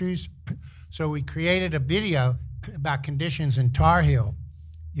countries. So we created a video about conditions in Tar Heel,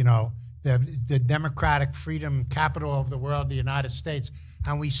 you know, the democratic freedom capital of the world, the United States.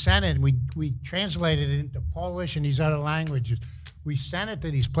 And we sent it, we translated it into Polish and these other languages. We sent it to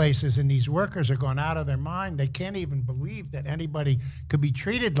these places, and these workers are going out of their mind. They can't even believe that anybody could be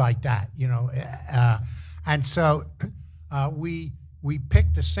treated like that, you know. And so we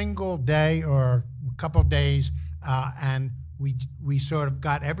picked a single day or a couple days, and we sort of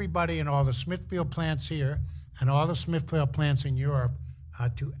got everybody in all the Smithfield plants here and all the Smithfield plants in Europe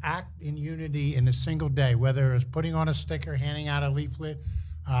to act in unity in a single day, whether it was putting on a sticker, handing out a leaflet,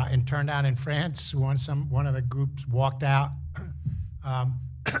 and turned out in France, one of the groups walked out.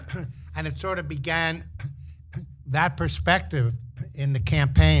 And it sort of began that perspective in the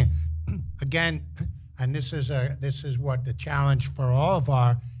campaign. Again, and this is what the challenge for all of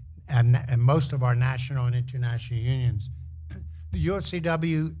our and most of our national and international unions. The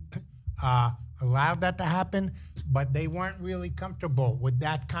UFCW are allowed that to happen, but they weren't really comfortable with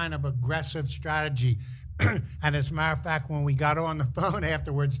that kind of aggressive strategy. And as a matter of fact, when we got on the phone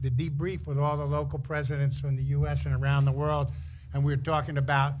afterwards to debrief with all the local presidents from the U.S. and around the world, and we were talking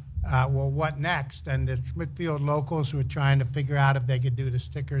about, well, what next? And the Smithfield locals were trying to figure out if they could do the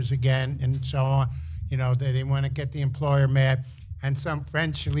stickers again and so on. You know, they want to get the employer mad. And some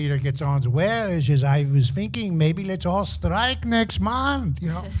French leader gets on and says, well, it's just, I was thinking maybe let's all strike next month, you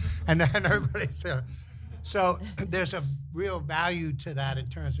know? And then everybody's there. So there's a real value to that in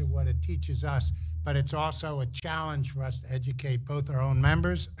terms of what it teaches us, but it's also a challenge for us to educate both our own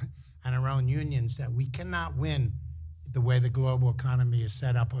members and our own unions that we cannot win the way the global economy is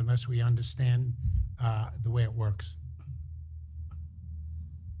set up unless we understand the way it works.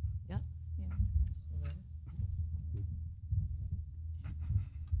 Yeah.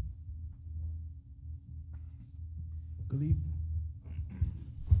 Good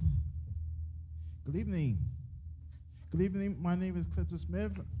evening. Good evening. My name is Clifton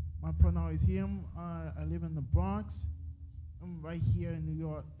Smith. My pronoun is him. I live in the Bronx. I'm right here in New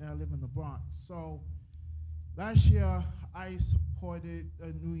York, and I live in the Bronx. So last year, I supported a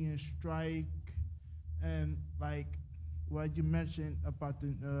union strike, and like what you mentioned about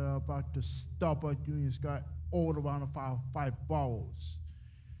the Starbucks union strike all around the five boroughs.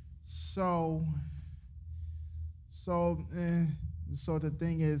 So the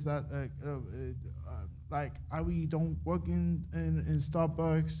thing is that like I really don't work in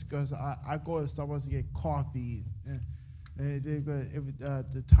Starbucks because I go to Starbucks to get coffee.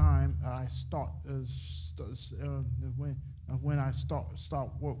 The time I when I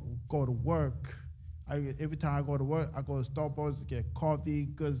go to work, every time I go to work, I go to Starbucks to get coffee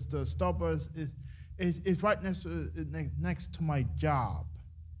because the Starbucks is right next to my job.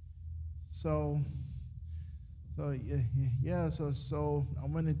 So I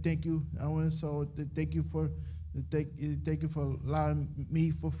want to thank you. Thank you for allowing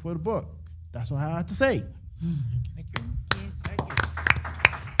me for the book. That's what I have to say. Thank you. Thank you.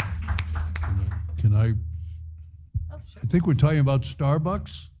 Can I? Oh, sure. I think we're talking about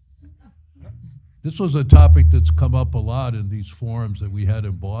Starbucks. This was a topic that's come up a lot in these forums that we had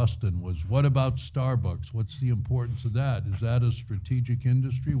in Boston was, what about Starbucks? What's the importance of that? Is that a strategic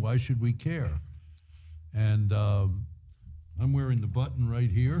industry? Why should we care? And I'm wearing the button right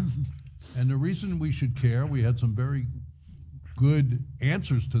here. And the reason we should care, we had some very good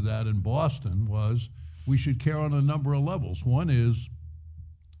answers to that in Boston, was we should care on a number of levels. One is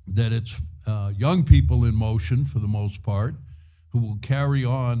that it's young people in motion, for the most part, who will carry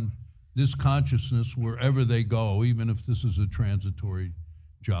on this consciousness wherever they go, even if this is a transitory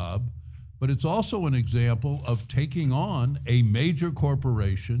job. But it's also an example of taking on a major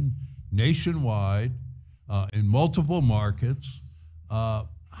corporation nationwide, in multiple markets. How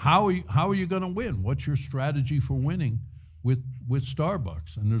are you going to win? What's your strategy for winning with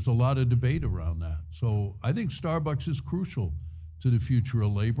Starbucks? And there's a lot of debate around that. So I think Starbucks is crucial to the future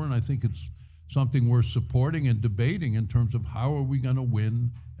of labor, and I think it's something we're supporting and debating in terms of how are we going to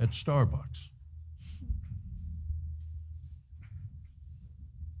win at Starbucks.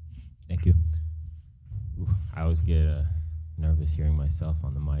 Thank you. Ooh, I always get nervous hearing myself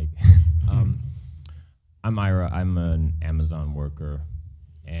on the mic. I'm Ira. I'm an Amazon worker,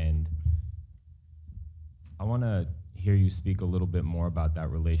 and I want to hear you speak a little bit more about that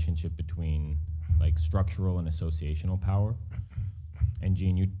relationship between like structural and associational power. And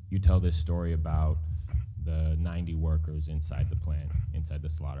Gene, you tell this story about the 90 workers inside the plant, inside the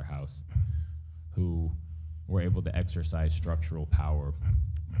slaughterhouse, who were able to exercise structural power.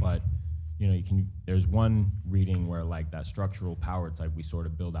 But you know, there's one reading where like that structural power, it's like we sort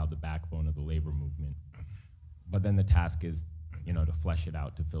of build out the backbone of the labor movement. But then the task is, you know, to flesh it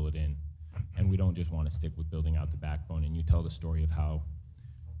out, to fill it in. And we don't just want to stick with building out the backbone. And you tell the story of how,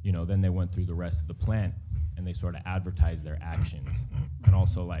 you know, then they went through the rest of the plant and they sort of advertised their actions. And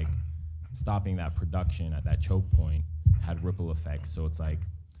also like stopping that production at that choke point had ripple effects. So it's like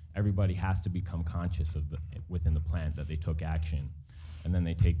everybody has to become conscious of within the plant that they took action. And then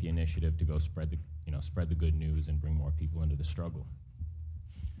they take the initiative to go spread the good news and bring more people into the struggle.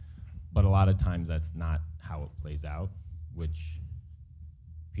 But a lot of times that's not how it plays out, which,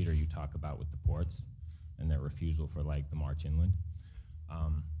 Peter, you talk about with the ports and their refusal for like the march inland.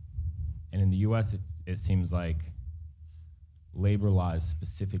 And in the US, it seems like labor law is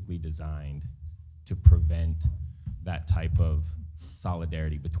specifically designed to prevent that type of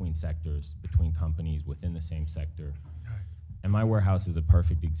solidarity between sectors, between companies within the same sector. And my warehouse is a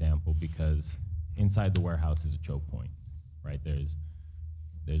perfect example because inside the warehouse is a choke point, right? There's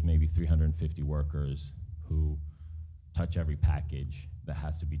maybe 350 workers who touch every package that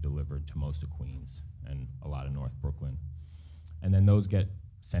has to be delivered to most of Queens and a lot of North Brooklyn. And then those get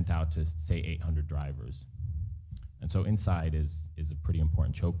sent out to, say, 800 drivers. And so inside is a pretty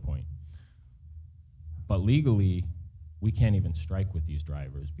important choke point. But legally, we can't even strike with these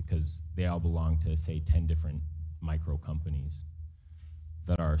drivers because they all belong to, say, 10 different micro companies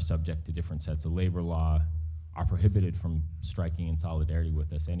that are subject to different sets of labor law, are prohibited from striking in solidarity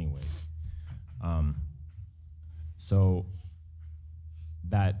with us anyway. So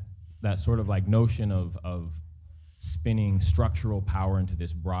that sort of like notion of spinning structural power into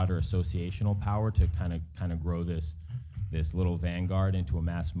this broader associational power to kind of grow this little vanguard into a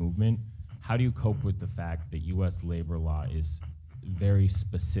mass movement. How do you cope with the fact that U.S. labor law is very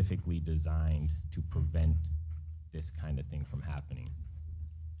specifically designed to prevent this kind of thing from happening?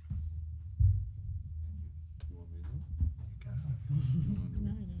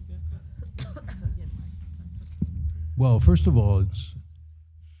 Well, first of all, it's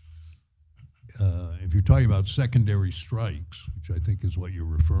if you're talking about secondary strikes, which I think is what you're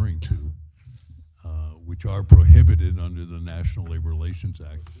referring to, which are prohibited under the National Labor Relations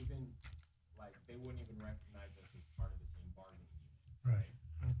Act. Even, like, they wouldn't even recognize us as part of the same bargaining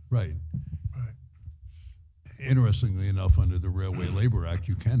unit. Right. Right. Interestingly enough, under the Railway Labor Act,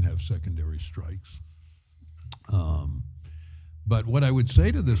 you can have secondary strikes. But what I would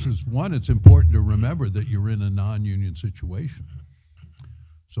say to this is, one, it's important to remember that you're in a non-union situation.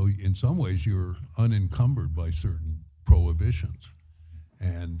 So in some ways, you're unencumbered by certain prohibitions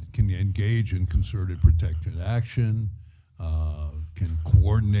and can engage in concerted protected action, can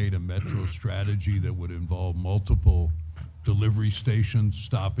coordinate a metro strategy that would involve multiple delivery stations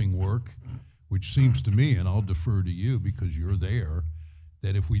stopping work, which seems to me, and I'll defer to you because you're there,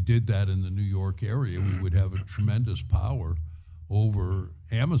 that if we did that in the New York area, we would have a tremendous power over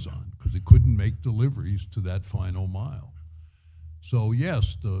Amazon because it couldn't make deliveries to that final mile. So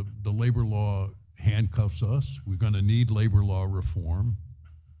yes, the labor law handcuffs us. We're going to need labor law reform.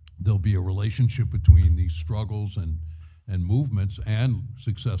 There'll be a relationship between these struggles and movements and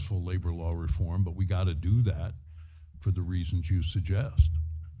successful labor law reform, but we got to do that for the reasons you suggest.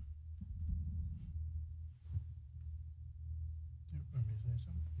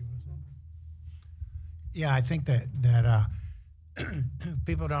 Yeah, I think that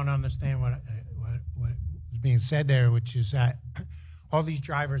people don't understand what was being said there, which is that all these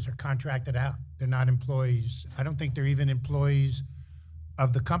drivers are contracted out. They're not employees. I don't think they're even employees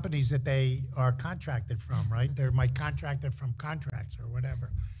of the companies that they are contracted from, right? They're my contracted from contracts or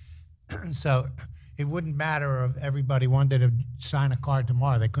whatever. So it wouldn't matter if everybody wanted to sign a card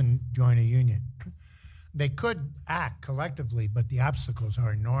tomorrow. They couldn't join a union. They could act collectively, but the obstacles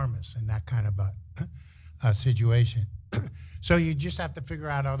are enormous in that kind of a situation. So you just have to figure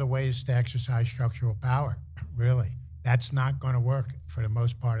out other ways to exercise structural power, really. That's not going to work for the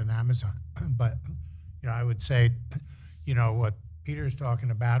most part in Amazon. But, you know, I would say, you know, what Peter's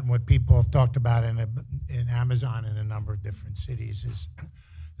talking about and what people have talked about in Amazon in a number of different cities is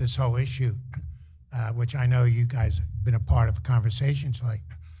this whole issue, which I know you guys have been a part of conversations like,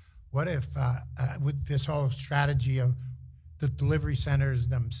 what if with this whole strategy of the delivery centers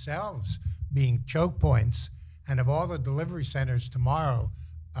themselves being choke points, and if all the delivery centers tomorrow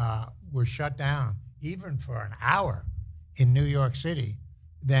were shut down, even for an hour in New York City,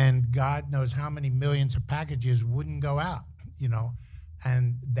 then God knows how many millions of packages wouldn't go out, you know,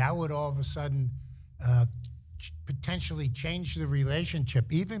 and that would all of a sudden potentially change the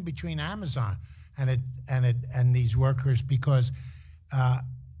relationship even between Amazon and these workers, because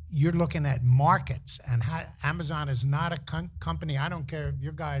you're looking at markets, and Amazon is not a company. I don't care if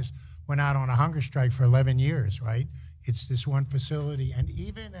your guys went out on a hunger strike for 11 years, right? It's this one facility, and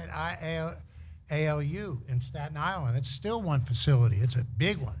even at ALU in Staten Island, it's still one facility. It's a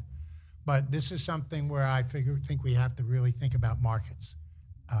big one. But this is something where I think we have to really think about markets.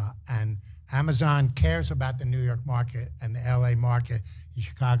 And Amazon cares about the New York market and the LA market, the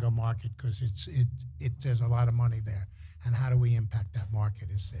Chicago market, because there's a lot of money there. And how do we impact that market?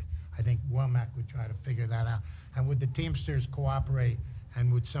 I think WOMAC would try to figure that out. And would the Teamsters cooperate,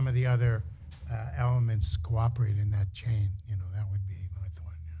 and would some of the other elements cooperate in that chain? You know, that would be my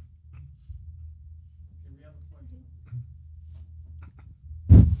thought.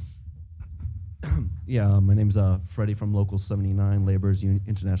 Yeah, my name's Freddie from Local 79, Laborers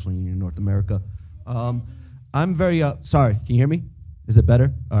International Union North America. I'm very, sorry, can you hear me? Is it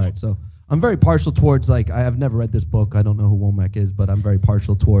better? All right, so I'm very partial towards, like, I have never read this book. I don't know who WOMAC is, but I'm very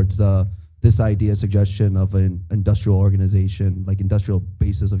partial towards this idea, suggestion of an industrial organization, like industrial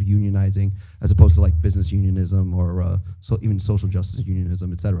basis of unionizing, as opposed to like business unionism or even social justice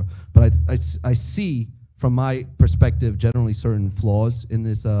unionism, et cetera. But I see from my perspective, generally certain flaws in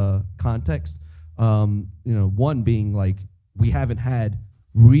this context. One being like we haven't had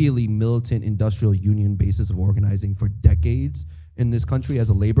really militant industrial union basis of organizing for decades in this country as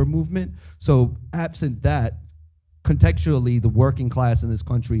a labor movement. So absent that, contextually, the working class in this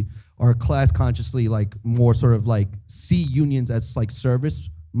country are class consciously like more sort of like see unions as like service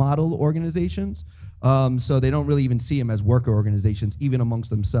model organizations. So they don't really even see them as worker organizations, even amongst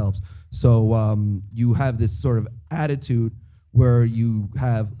themselves. So you have this sort of attitude where you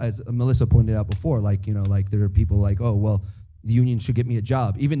have, as Melissa pointed out before, like, like there are people like, oh, well, the union should get me a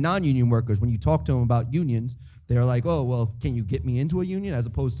job. Even non-union workers, when you talk to them about unions, they're like, oh, well, can you get me into a union, as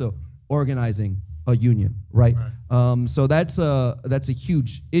opposed to organizing a union, right? So that's a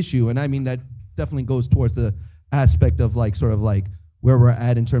huge issue. And I mean, that definitely goes towards the aspect of like, sort of like where we're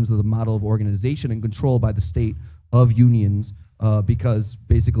at in terms of the model of organization and control by the state of unions, because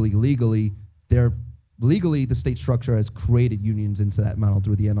basically legally, the state structure has created unions into that model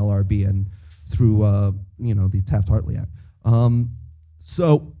through the NLRB and through the Taft-Hartley Act.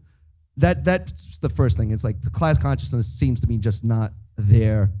 So that's the first thing. It's like the class consciousness seems to be just not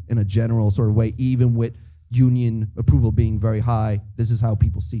there in a general sort of way, even with union approval being very high. This is how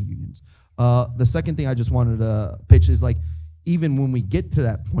people see unions. The second thing I just wanted to pitch is like, even when we get to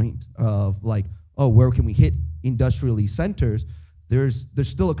that point of like, oh, where can we hit industrially centers, there's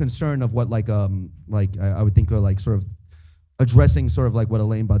still a concern of what I would think of like sort of addressing sort of like what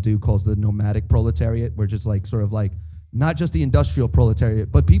Elaine Badu calls the nomadic proletariat, where just like sort of like not just the industrial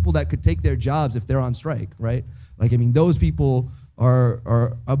proletariat, but people that could take their jobs if they're on strike, right? Like, I mean, those people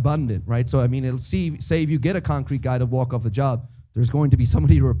are abundant, right? So I mean, say if you get a concrete guy to walk off the job, there's going to be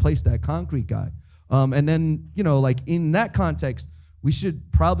somebody to replace that concrete guy. And then, like in that context, we should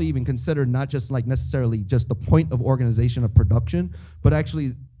probably even consider not just like necessarily just the point of organization of production, but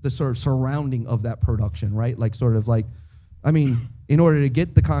actually the sort of surrounding of that production, right? Like sort of like, I mean, in order to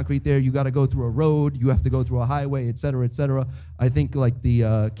get the concrete there, you got to go through a road, you have to go through a highway, et cetera, et cetera. I think like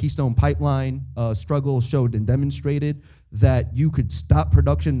the Keystone Pipeline struggle showed and demonstrated that you could stop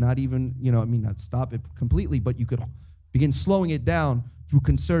production, not even, not stop it completely, but you could begin slowing it down through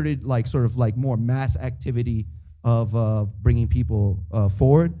concerted, like sort of like more mass activity of bringing people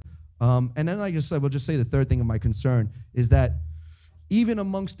forward. And then I will just say the third thing of my concern is that even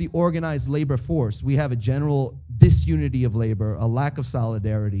amongst the organized labor force, we have a general disunity of labor, a lack of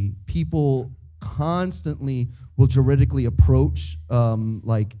solidarity. People constantly will juridically approach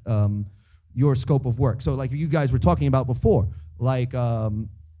your scope of work. So like you guys were talking about before, like the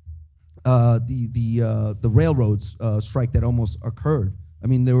railroads strike that almost occurred. I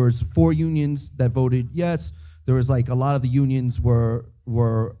mean, there was 4 unions that voted yes. There was like a lot of the unions were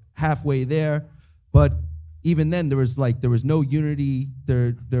halfway there, but even then there was no unity.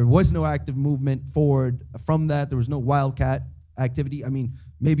 There was no active movement forward from that. There was no wildcat activity. I mean,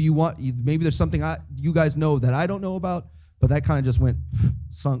 maybe there's something you guys know that I don't know about, but that kind of just went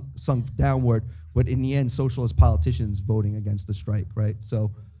sunk downward. But in the end, socialist politicians voting against the strike, right?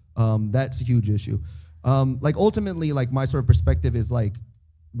 So that's a huge issue. Like ultimately, like my sort of perspective is like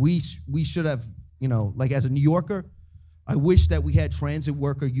we should have, like as a New Yorker, I wish that we had transit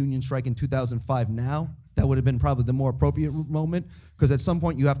worker union strike in 2005 now. That would have been probably the more appropriate moment, because at some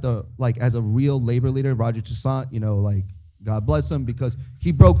point you have to, like as a real labor leader, Roger Toussaint, like God bless him, because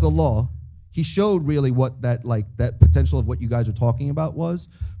he broke the law. He showed really what that potential of what you guys are talking about was,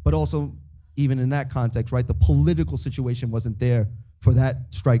 but also even in that context, right, the political situation wasn't there for that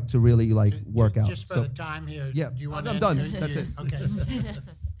strike to really work out. Just for the time here, yeah, do you want I'm to done. That's it. Okay.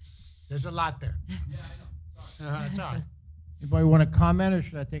 There's a lot there. Yeah, I know. It's all right. Anybody want to comment, or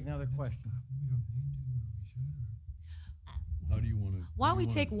should I take another question? How do you want to? Why don't we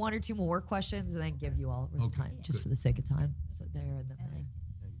take 1 or 2 more questions and then give you all time, just good. for the sake of time. So there and then.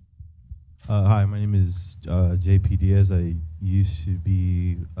 Hi, my name is JP Diaz. I used to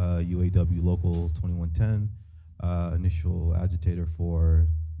be UAW Local 2110, initial agitator for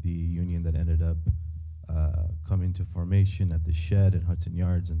the union that ended up coming to formation at the Shed in Hudson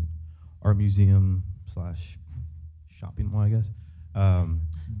Yards and Art Museum / shopping mall, I guess.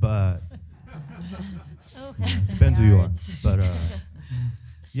 But depends who you are. But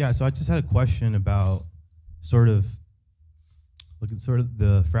yeah, so I just had a question about sort of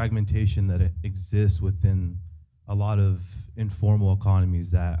the fragmentation that exists within a lot of informal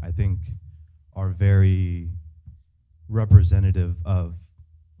economies that I think are very representative of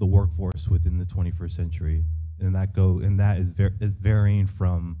the workforce within the 21st century, and that is varying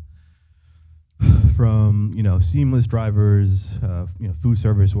from seamless drivers, food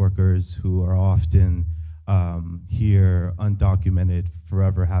service workers who are often here undocumented,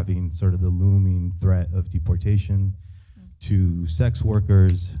 forever having sort of the looming threat of deportation, to sex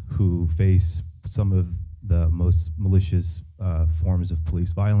workers who face some of the most malicious forms of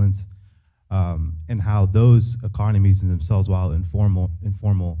police violence, and how those economies in themselves, while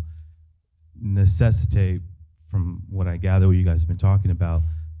informal, necessitate, from what I gather what you guys have been talking about,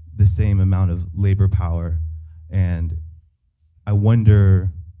 the same amount of labor power. And I wonder,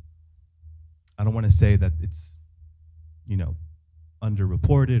 I don't want to say that it's, you know,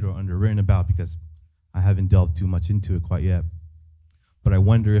 underreported or underwritten about, because I haven't delved too much into it quite yet. But I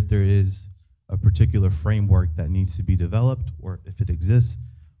wonder if there is a particular framework that needs to be developed, or if it exists,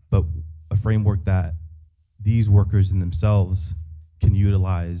 but a framework that these workers in themselves can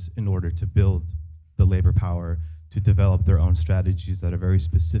utilize in order to build the labor power to develop their own strategies that are very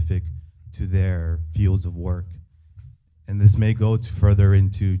specific to their fields of work. And this may go further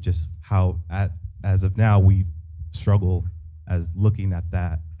into just how, as of now, we struggle as looking at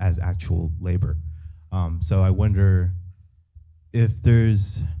that as actual labor. So I wonder if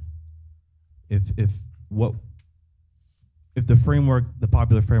there's, if the framework, the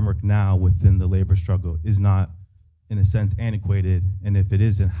popular framework now within the labor struggle is not, in a sense, antiquated, and if it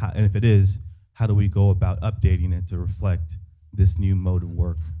is, and if it is, how do we go about updating it to reflect this new mode of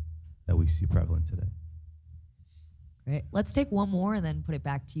work that we see prevalent today? Great. Let's take one more and then put it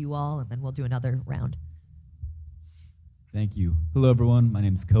back to you all, and then we'll do another round. Thank you. Hello, everyone. My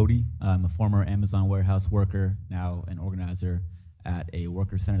name is Cody. I'm a former Amazon warehouse worker, now an organizer at a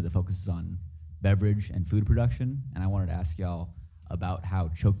worker center that focuses on beverage and food production. And I wanted to ask y'all about how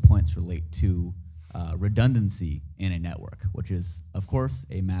choke points relate to redundancy in a network, which is, of course,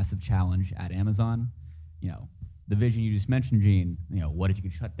 a massive challenge at Amazon. You know, the vision you just mentioned, Gene, you know, what if you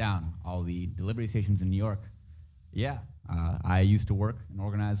could shut down all the delivery stations in New York? Yeah, I used to work and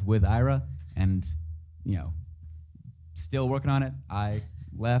organize with Ira, and, you know, still working on it. I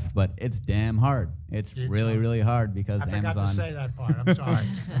left, but it's damn hard. It's really, really hard because Amazon. I forgot to say that part. I'm sorry.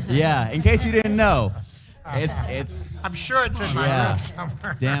 Yeah, in case you didn't know, it's. I'm sure it's in my room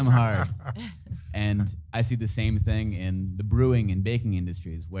somewhere. Damn hard. And I see the same thing in the brewing and baking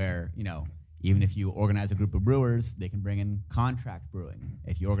industries, where, you know, even if you organize a group of brewers, they can bring in contract brewing.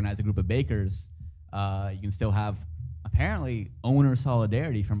 If you organize a group of bakers, you can still have apparently owner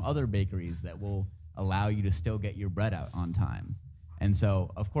solidarity from other bakeries that will allow you to still get your bread out on time. And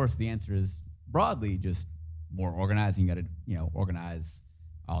so, of course, the answer is broadly just more organizing. You got to, you know, organize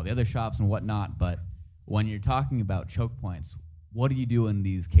all the other shops and whatnot. But when you're talking about choke points, what do you do in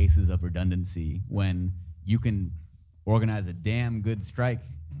these cases of redundancy when you can organize a damn good strike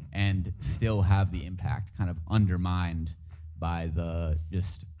and still have the impact kind of undermined by the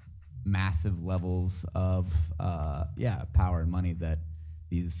just massive levels of power and money that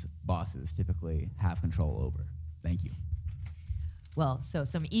these bosses typically have control over? Thank you. Well, so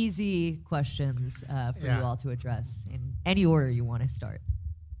some easy questions for Yeah. you all to address in any order you want to start.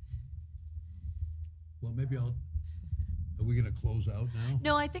 Well, maybe Are we going to close out now?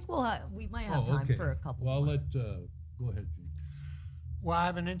 No, I think we might have time okay. for a couple Well, I'll more. go ahead, Gene. Well, I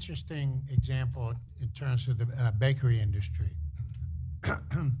have an interesting example in terms of the bakery industry.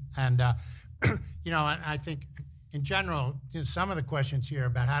 And, you know, I think in general, some of the questions here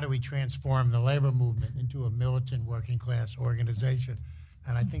about how do we transform the labor movement into a militant working class organization.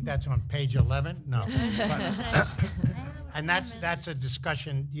 And I think that's on page 11. No. And that's a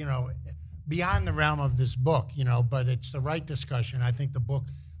discussion, you know, beyond the realm of this book, you know, but it's the right discussion. I think the book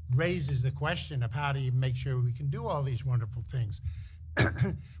raises the question of how do you make sure we can do all these wonderful things.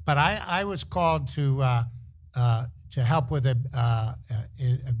 But I was called to help with a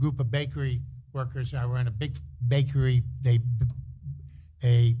group of bakery workers. I were in a big bakery. They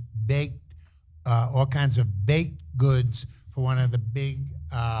baked all kinds of baked goods for one of the big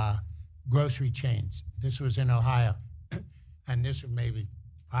grocery chains. This was in Ohio, and this was maybe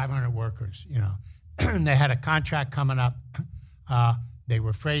 500 workers, you know. They had a contract coming up. They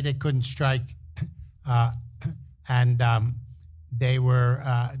were afraid they couldn't strike, and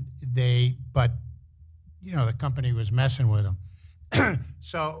but you know, the company was messing with them.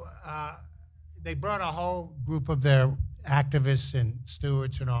 So they brought a whole group of their activists and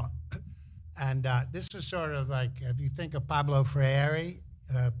stewards and all. And this is sort of like, if you think of Pablo Freire,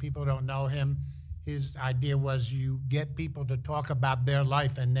 people don't know him. His idea was you get people to talk about their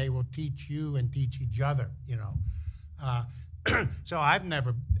life and they will teach you and teach each other, you know. So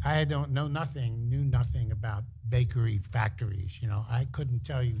knew nothing about bakery factories, you know. I couldn't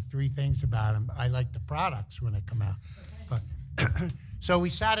tell you 3 things about them. I like the products when they come out. But so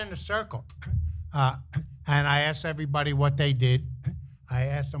we sat in a circle, and I asked everybody what they did. I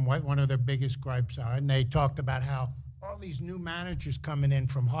asked them what one of their biggest gripes are, and they talked about how all these new managers coming in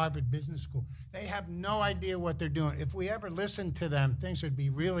from Harvard Business School, they have no idea what they're doing. If we ever listened to them, things would be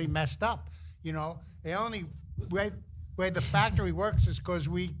really messed up. You know, the only way the factory works is because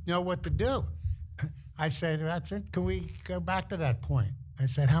we know what to do. I said, that's it. Can we go back to that point? I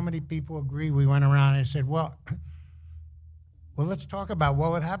said, how many people agree? We went around and I said, well, let's talk about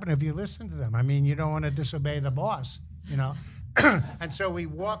what would happen if you listen to them. I mean, you don't want to disobey the boss, you know? And so we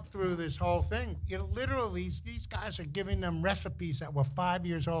walked through this whole thing. You know, literally, these guys are giving them recipes that were 5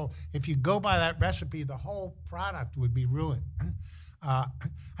 years old. If you go by that recipe, the whole product would be ruined.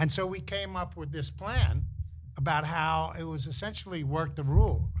 And so we came up with this plan about how it was essentially work the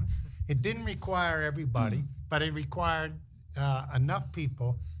rule. It didn't require everybody, but it required enough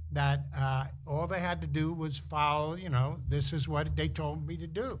people that all they had to do was follow, you know, this is what they told me to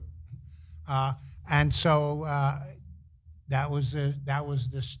do. And so that was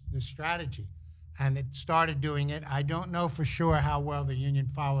the strategy. And it started doing it. I don't know for sure how well the union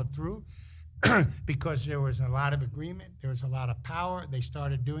followed through because there was a lot of agreement, there was a lot of power, they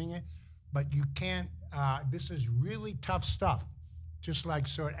started doing it. But you can't, this is really tough stuff. Just like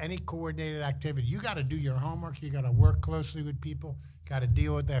any coordinated activity. You gotta do your homework, you gotta work closely with people, gotta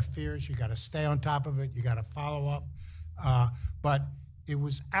deal with their fears, you gotta stay on top of it, you gotta follow up. But it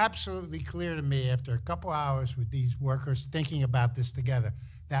was absolutely clear to me after a couple hours with these workers thinking about this together,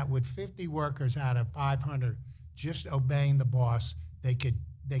 that with 50 workers out of 500 just obeying the boss, they could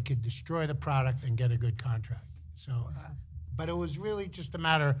destroy the product and get a good contract. So, but it was really just a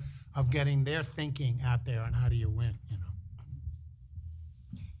matter of getting their thinking out there on how do you win, you know.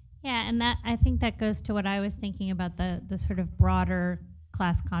 Yeah, and that I think that goes to what I was thinking about the sort of broader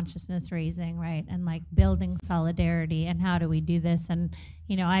class consciousness raising, right? And like building solidarity and how do we do this? And,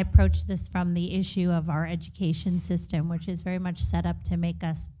 you know, I approach this from the issue of our education system, which is very much set up to make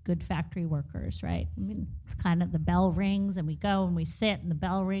us good factory workers, right? I mean, it's kind of the bell rings and we go and we sit and the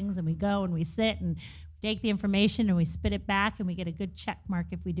bell rings and we go and we sit and take the information and we spit it back and we get a good check mark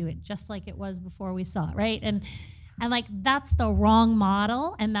if we do it just like it was before we saw it, right? And like that's the wrong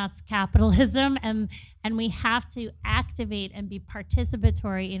model, and that's capitalism, and we have to activate and be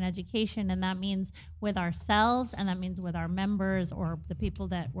participatory in education, and that means with ourselves, and that means with our members or the people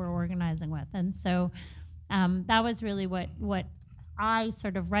that we're organizing with. And so that was really what I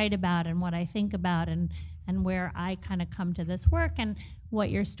sort of write about and what I think about and where I kind of come to this work. And what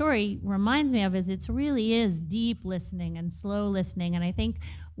your story reminds me of is it really is deep listening and slow listening. And I think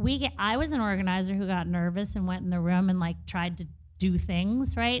I was an organizer who got nervous and went in the room and like tried to do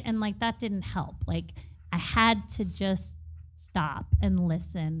things, right? And like that didn't help. Like I had to just stop and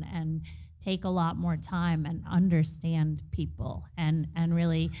listen and take a lot more time and understand people and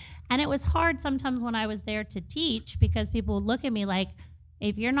really, and it was hard sometimes when I was there to teach because people would look at me like,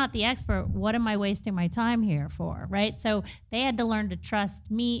 if you're not the expert, what am I wasting my time here for, right? So they had to learn to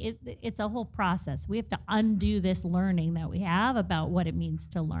trust me. It's a whole process. We have to undo this learning that we have about what it means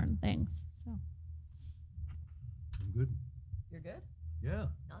to learn things. So. I'm good. You're good? Yeah.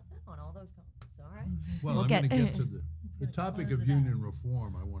 Nothing on all those comments. All right. Well, I'm going to get to the topic of union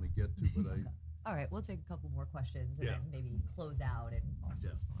reform I want to get to, but All right, we'll take a couple more questions and Yeah. then maybe close out and also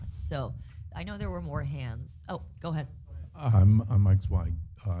respond. So I know there were more hands. Oh, go ahead. I'm Mike Zweig.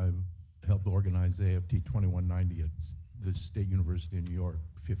 I helped organize AFT 2190 at the State University in New York.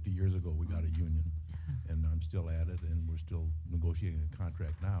 50 years ago, we got a union, and I'm still at it, and we're still negotiating a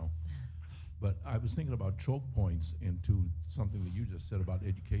contract now. But I was thinking about choke points into something that you just said about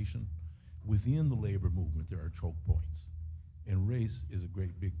education. Within the labor movement, there are choke points, and race is a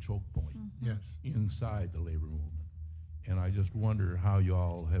great big choke point inside the labor movement. And I just wonder how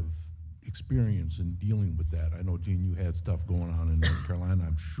y'all have experience in dealing with that. I know, Gene, you had stuff going on in North Carolina.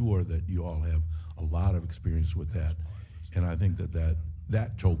 I'm sure that you all have a lot of experience with that. And I think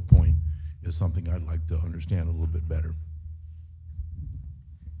that choke point is something I'd like to understand a little bit better.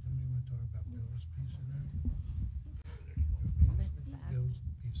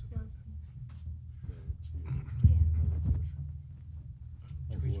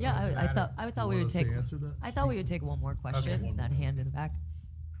 Yeah, I thought we would take. answer that? I thought we would take one more question. Okay. That hand in the back.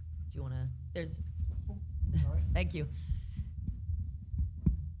 Do you want to? There's. Thank you.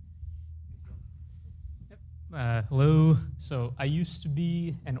 Hello. So I used to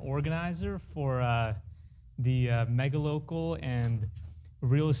be an organizer for the megalocal and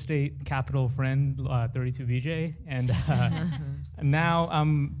real estate capital friend 32BJ, and now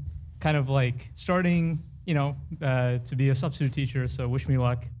I'm kind of like starting, to be a substitute teacher. So wish me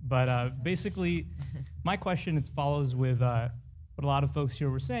luck. But basically, my question follows with what a lot of folks here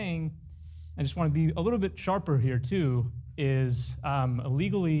were saying. I just want to be a little bit sharper here too. is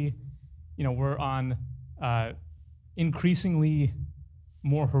illegally, we're on increasingly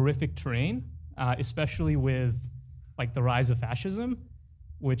more horrific terrain, especially with like the rise of fascism,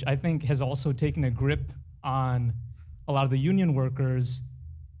 which I think has also taken a grip on a lot of the union workers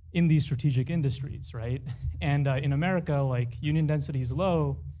in these strategic industries, right? And in America, like union density is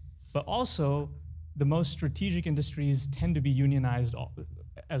low, but also the most strategic industries tend to be unionized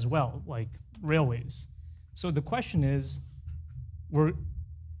as well, like railways. So the question is, we're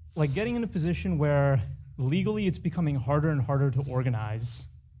like getting in a position where legally it's becoming harder and harder to organize,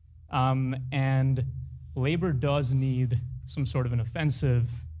 and labor does need some sort of an offensive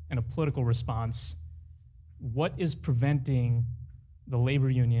and a political response. What is preventing the labor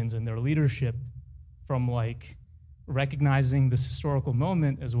unions and their leadership from like recognizing this historical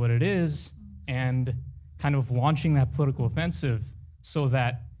moment as what it is and kind of launching that political offensive so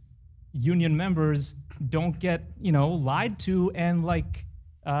that union members don't get, lied to and like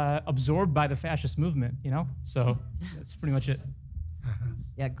absorbed by the fascist movement, So that's pretty much it.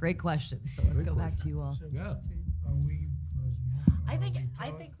 Yeah, great question. So let's go back to you all. Yeah. I think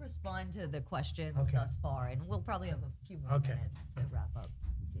respond to the questions thus far, and we'll probably have a few more minutes to wrap up.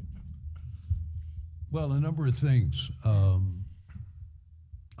 Well, a number of things. I'm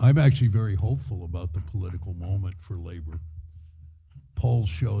actually very hopeful about the political moment for labor. Polls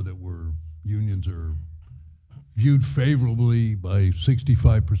show that unions are viewed favorably by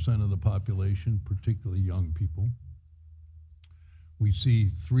 65% of the population, particularly young people. We see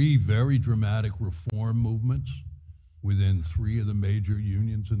 3 very dramatic reform movements within 3 of the major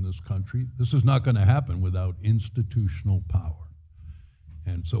unions in this country. This is not going to happen without institutional power.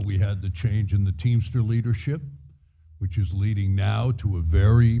 And so we had the change in the Teamster leadership, which is leading now to a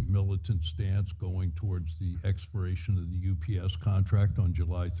very militant stance going towards the expiration of the UPS contract on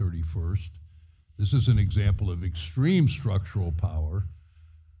July 31st. This is an example of extreme structural power,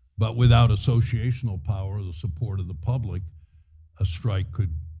 but without associational power, the support of the public, a strike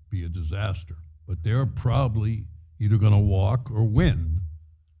could be a disaster. But they're probably either going to walk or win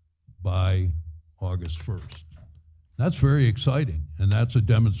by August 1st. That's very exciting, and that's a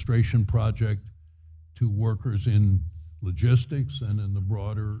demonstration project to workers in logistics and in the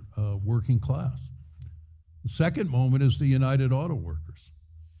broader working class. The second moment is the United Auto Workers.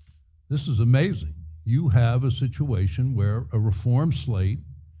 This is amazing. You have a situation where a reform slate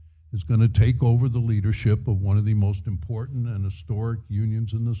is going to take over the leadership of one of the most important and historic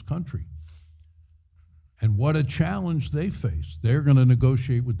unions in this country. And what a challenge they face. They're going to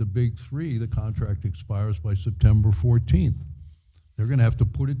negotiate with the big 3. The contract expires by September 14th. They're going to have to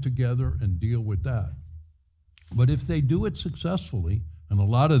put it together and deal with that. But if they do it successfully, and a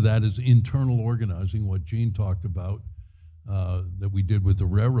lot of that is internal organizing, what Gene talked about, that we did with the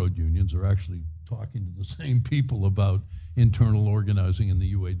railroad unions, are actually talking to the same people about internal organizing in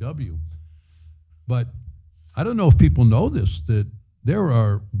the UAW. But I don't know if people know this, that there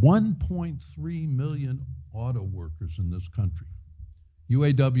are 1.3 million auto workers in this country.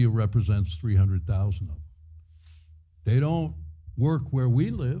 UAW represents 300,000 of them. They don't work where we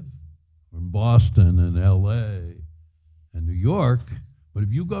live, in Boston and LA and New York, but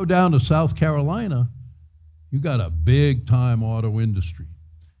if you go down to South Carolina, you got a big time auto industry.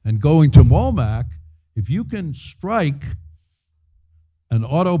 And going to Womack, if you can strike an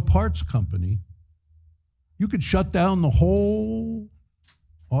auto parts company, you could shut down the whole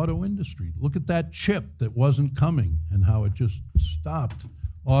auto industry. Look at that chip that wasn't coming and how it just stopped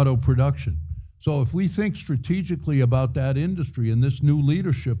auto production. So if we think strategically about that industry and this new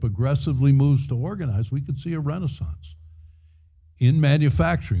leadership aggressively moves to organize, we could see a renaissance. In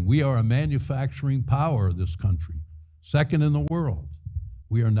manufacturing, we are a manufacturing power, this country, second in the world.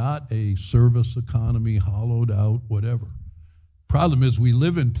 We are not a service economy, hollowed out, whatever. Problem is we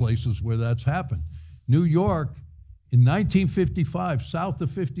live in places where that's happened. New York, in 1955, south of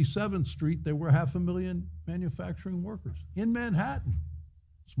 57th Street, there were 500,000 manufacturing workers in Manhattan.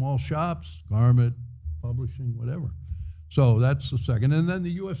 Small shops, garment, publishing, whatever. So that's the second. And then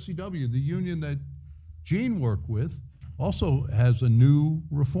the UFCW, the union that Gene worked with, also has a new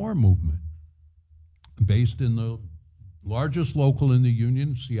reform movement based in the largest local in the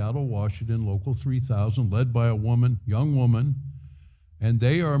union, Seattle, Washington, Local 3000, led by a woman, young woman, and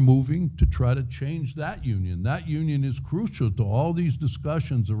they are moving to try to change that union. That union is crucial to all these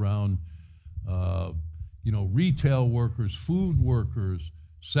discussions around, retail workers, food workers,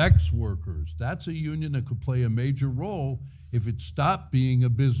 sex workers. That's a union that could play a major role if it stopped being a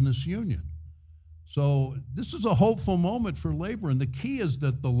business union. So this is a hopeful moment for labor, and the key is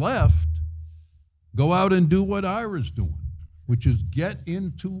that the left go out and do what IRA's doing. which is get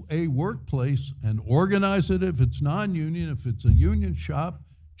into a workplace and organize it if it's non-union. If it's a union shop,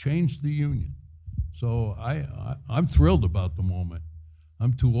 change the union. So I'm thrilled about the moment.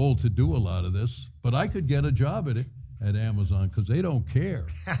 I'm too old to do a lot of this, but I could get a job at it at Amazon because they don't care.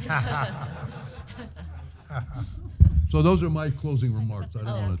 So those are my closing remarks. I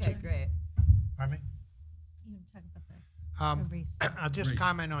don't want to take. Great. Pardon me? You want to talk about the race. I'll just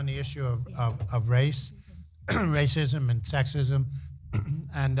comment on the issue of race, racism and sexism.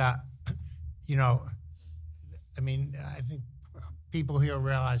 And, you know, I mean, I think people here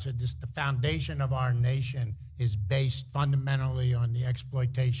realize that the foundation of our nation is based fundamentally on the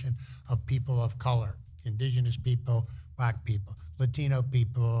exploitation of people of color, indigenous people, black people, Latino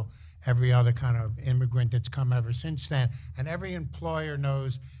people, every other kind of immigrant that's come ever since then. And every employer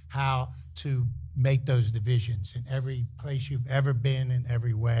knows how to make those divisions in every place you've ever been, in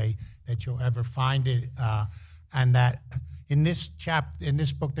every way that you'll ever find it. And that in this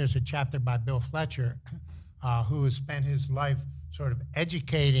book, there's a chapter by Bill Fletcher, who has spent his life sort of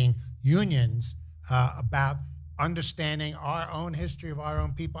educating unions about understanding our own history of our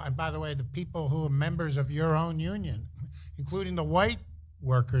own people. And by the way, the people who are members of your own union, including the white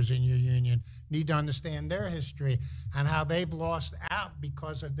workers in your union, need to understand their history and how they've lost out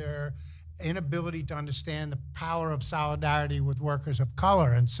because of their inability to understand the power of solidarity with workers of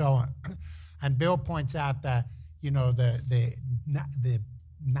color and so on. And Bill points out that, you know,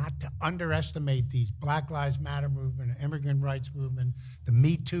 not to underestimate these Black Lives Matter movement, immigrant rights movement, the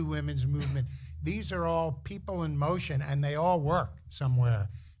Me Too women's movement. These are all people in motion, and they all work somewhere.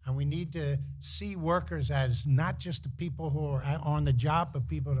 And we need to see workers as not just the people who are on the job, but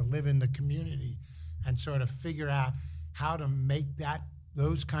people that live in the community, and sort of figure out how to make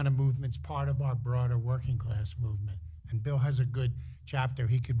those kind of movements part of our broader working class movement. And Bill has a good chapter.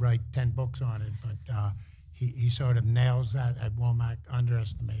 He could write 10 books on it, but he sort of nails that at Womack,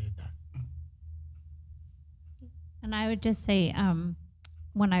 underestimated that. And I would just say,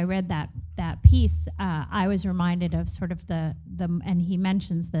 when I read that piece, I was reminded of sort of and he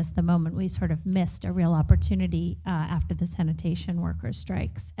mentions this, the moment we sort of missed a real opportunity after the sanitation workers'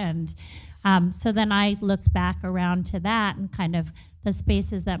 strikes. And so then I looked back around to that and kind of the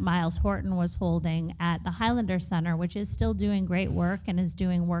spaces that Miles Horton was holding at the Highlander Center, which is still doing great work and is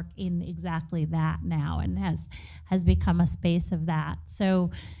doing work in exactly that now and has become a space of that. So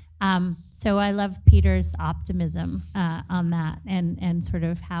I love Peter's optimism on that and sort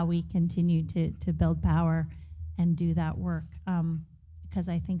of how we continue to build power and do that work, because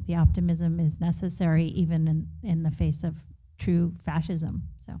I think the optimism is necessary even in the face of true fascism.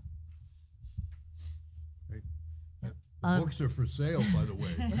 So. Books are for sale, by the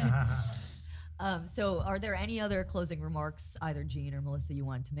way. So are there any other closing remarks, either Gene or Melissa, you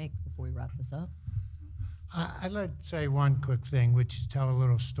wanted to make before we wrap this up? I'd like to say one quick thing, which is tell a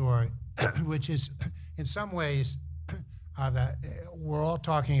little story, which is in some ways that we're all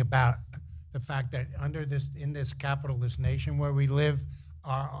talking about the fact that in this capitalist nation where we live,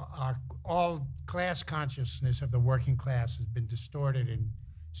 our all class consciousness of the working class has been distorted in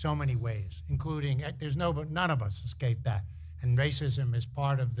so many ways, including none of us escape that, and racism is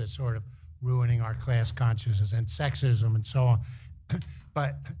part of the sort of ruining our class consciousness, and sexism and so on.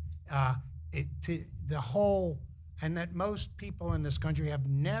 But and that most people in this country have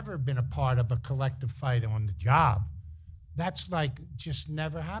never been a part of a collective fight on the job. That's like just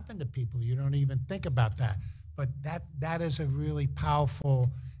never happened to people. You don't even think about that. But that is a really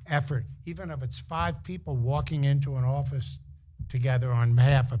powerful effort, even if it's 5 people walking into an office together on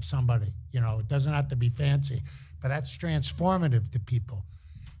behalf of somebody. You know, it doesn't have to be fancy, but that's transformative to people.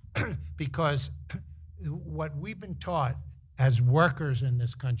 Because what we've been taught as workers in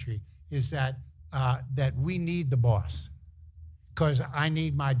this country is that we need the boss, because I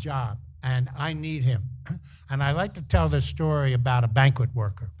need my job and I need him. And I like to tell this story about a banquet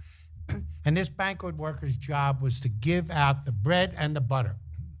worker. And this banquet worker's job was to give out the bread and the butter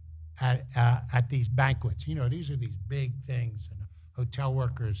at these banquets. You know, these are these big things, and hotel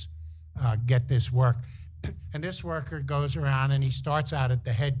workers get this work. And this worker goes around and he starts out at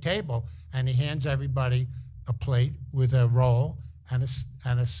the head table and he hands everybody a plate with a roll and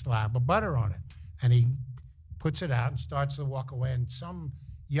a slab of butter on it. And he puts it out and starts to walk away, and some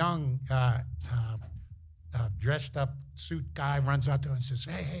young dressed up suit guy runs out to him and says,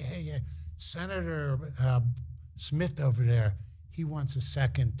 hey, Senator Smith over there, he wants a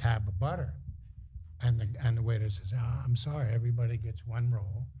second tab of butter. And the waiter says, I'm sorry, everybody gets one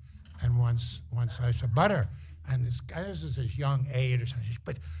roll. and once slice of butter. And this guy, this is his young aide or something,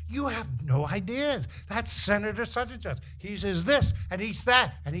 but you have no ideas. That's Senator such and such. He says this, and he's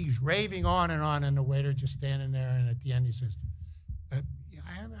that, and he's raving on, and the waiter just standing there, and at the end he says,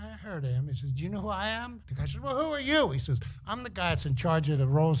 I heard him. He says, do you know who I am? The guy says, well, who are you? He says, I'm the guy that's in charge of the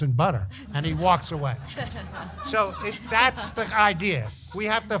rolls and butter. And he walks away. So that's the idea. We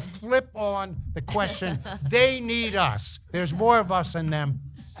have to flip on the question. They need us. There's more of us than them.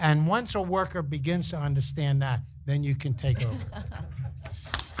 And once a worker begins to understand that, then you can take over.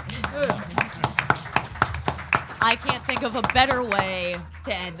 I can't think of a better way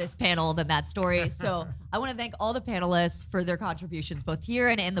to end this panel than that story. So I want to thank all the panelists for their contributions, both here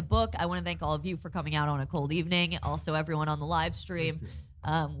and in the book. I want to thank all of you for coming out on a cold evening. Also, everyone on the live stream.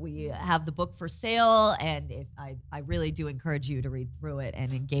 We have the book for sale, and I really do encourage you to read through it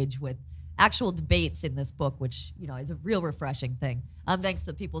and engage with actual debates in this book, which is a real refreshing thing. Thanks to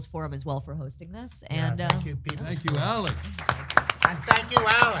the People's Forum as well for hosting this. And thank you, people. Thank you, Alex. And thank you,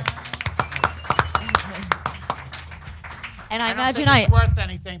 Alex. And I don't imagine think it's worth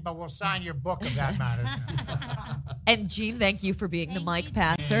anything, but we'll sign your book if that matters. And Gene, thank you for being the mic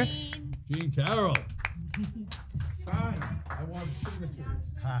passer. Gene Carroll. Sign. I want signatures.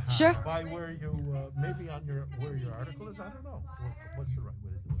 Sure. By where you, maybe on where your article is, I don't know. What's the right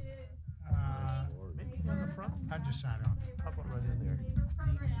way to do it? Maybe on the front? I'll just sign on. How about right in there?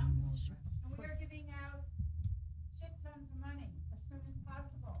 We're giving out shit tons of money as soon as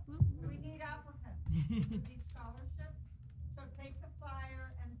possible. We need applicants for these scholarships. So take the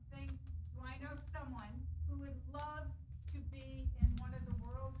flyer and think, do I know someone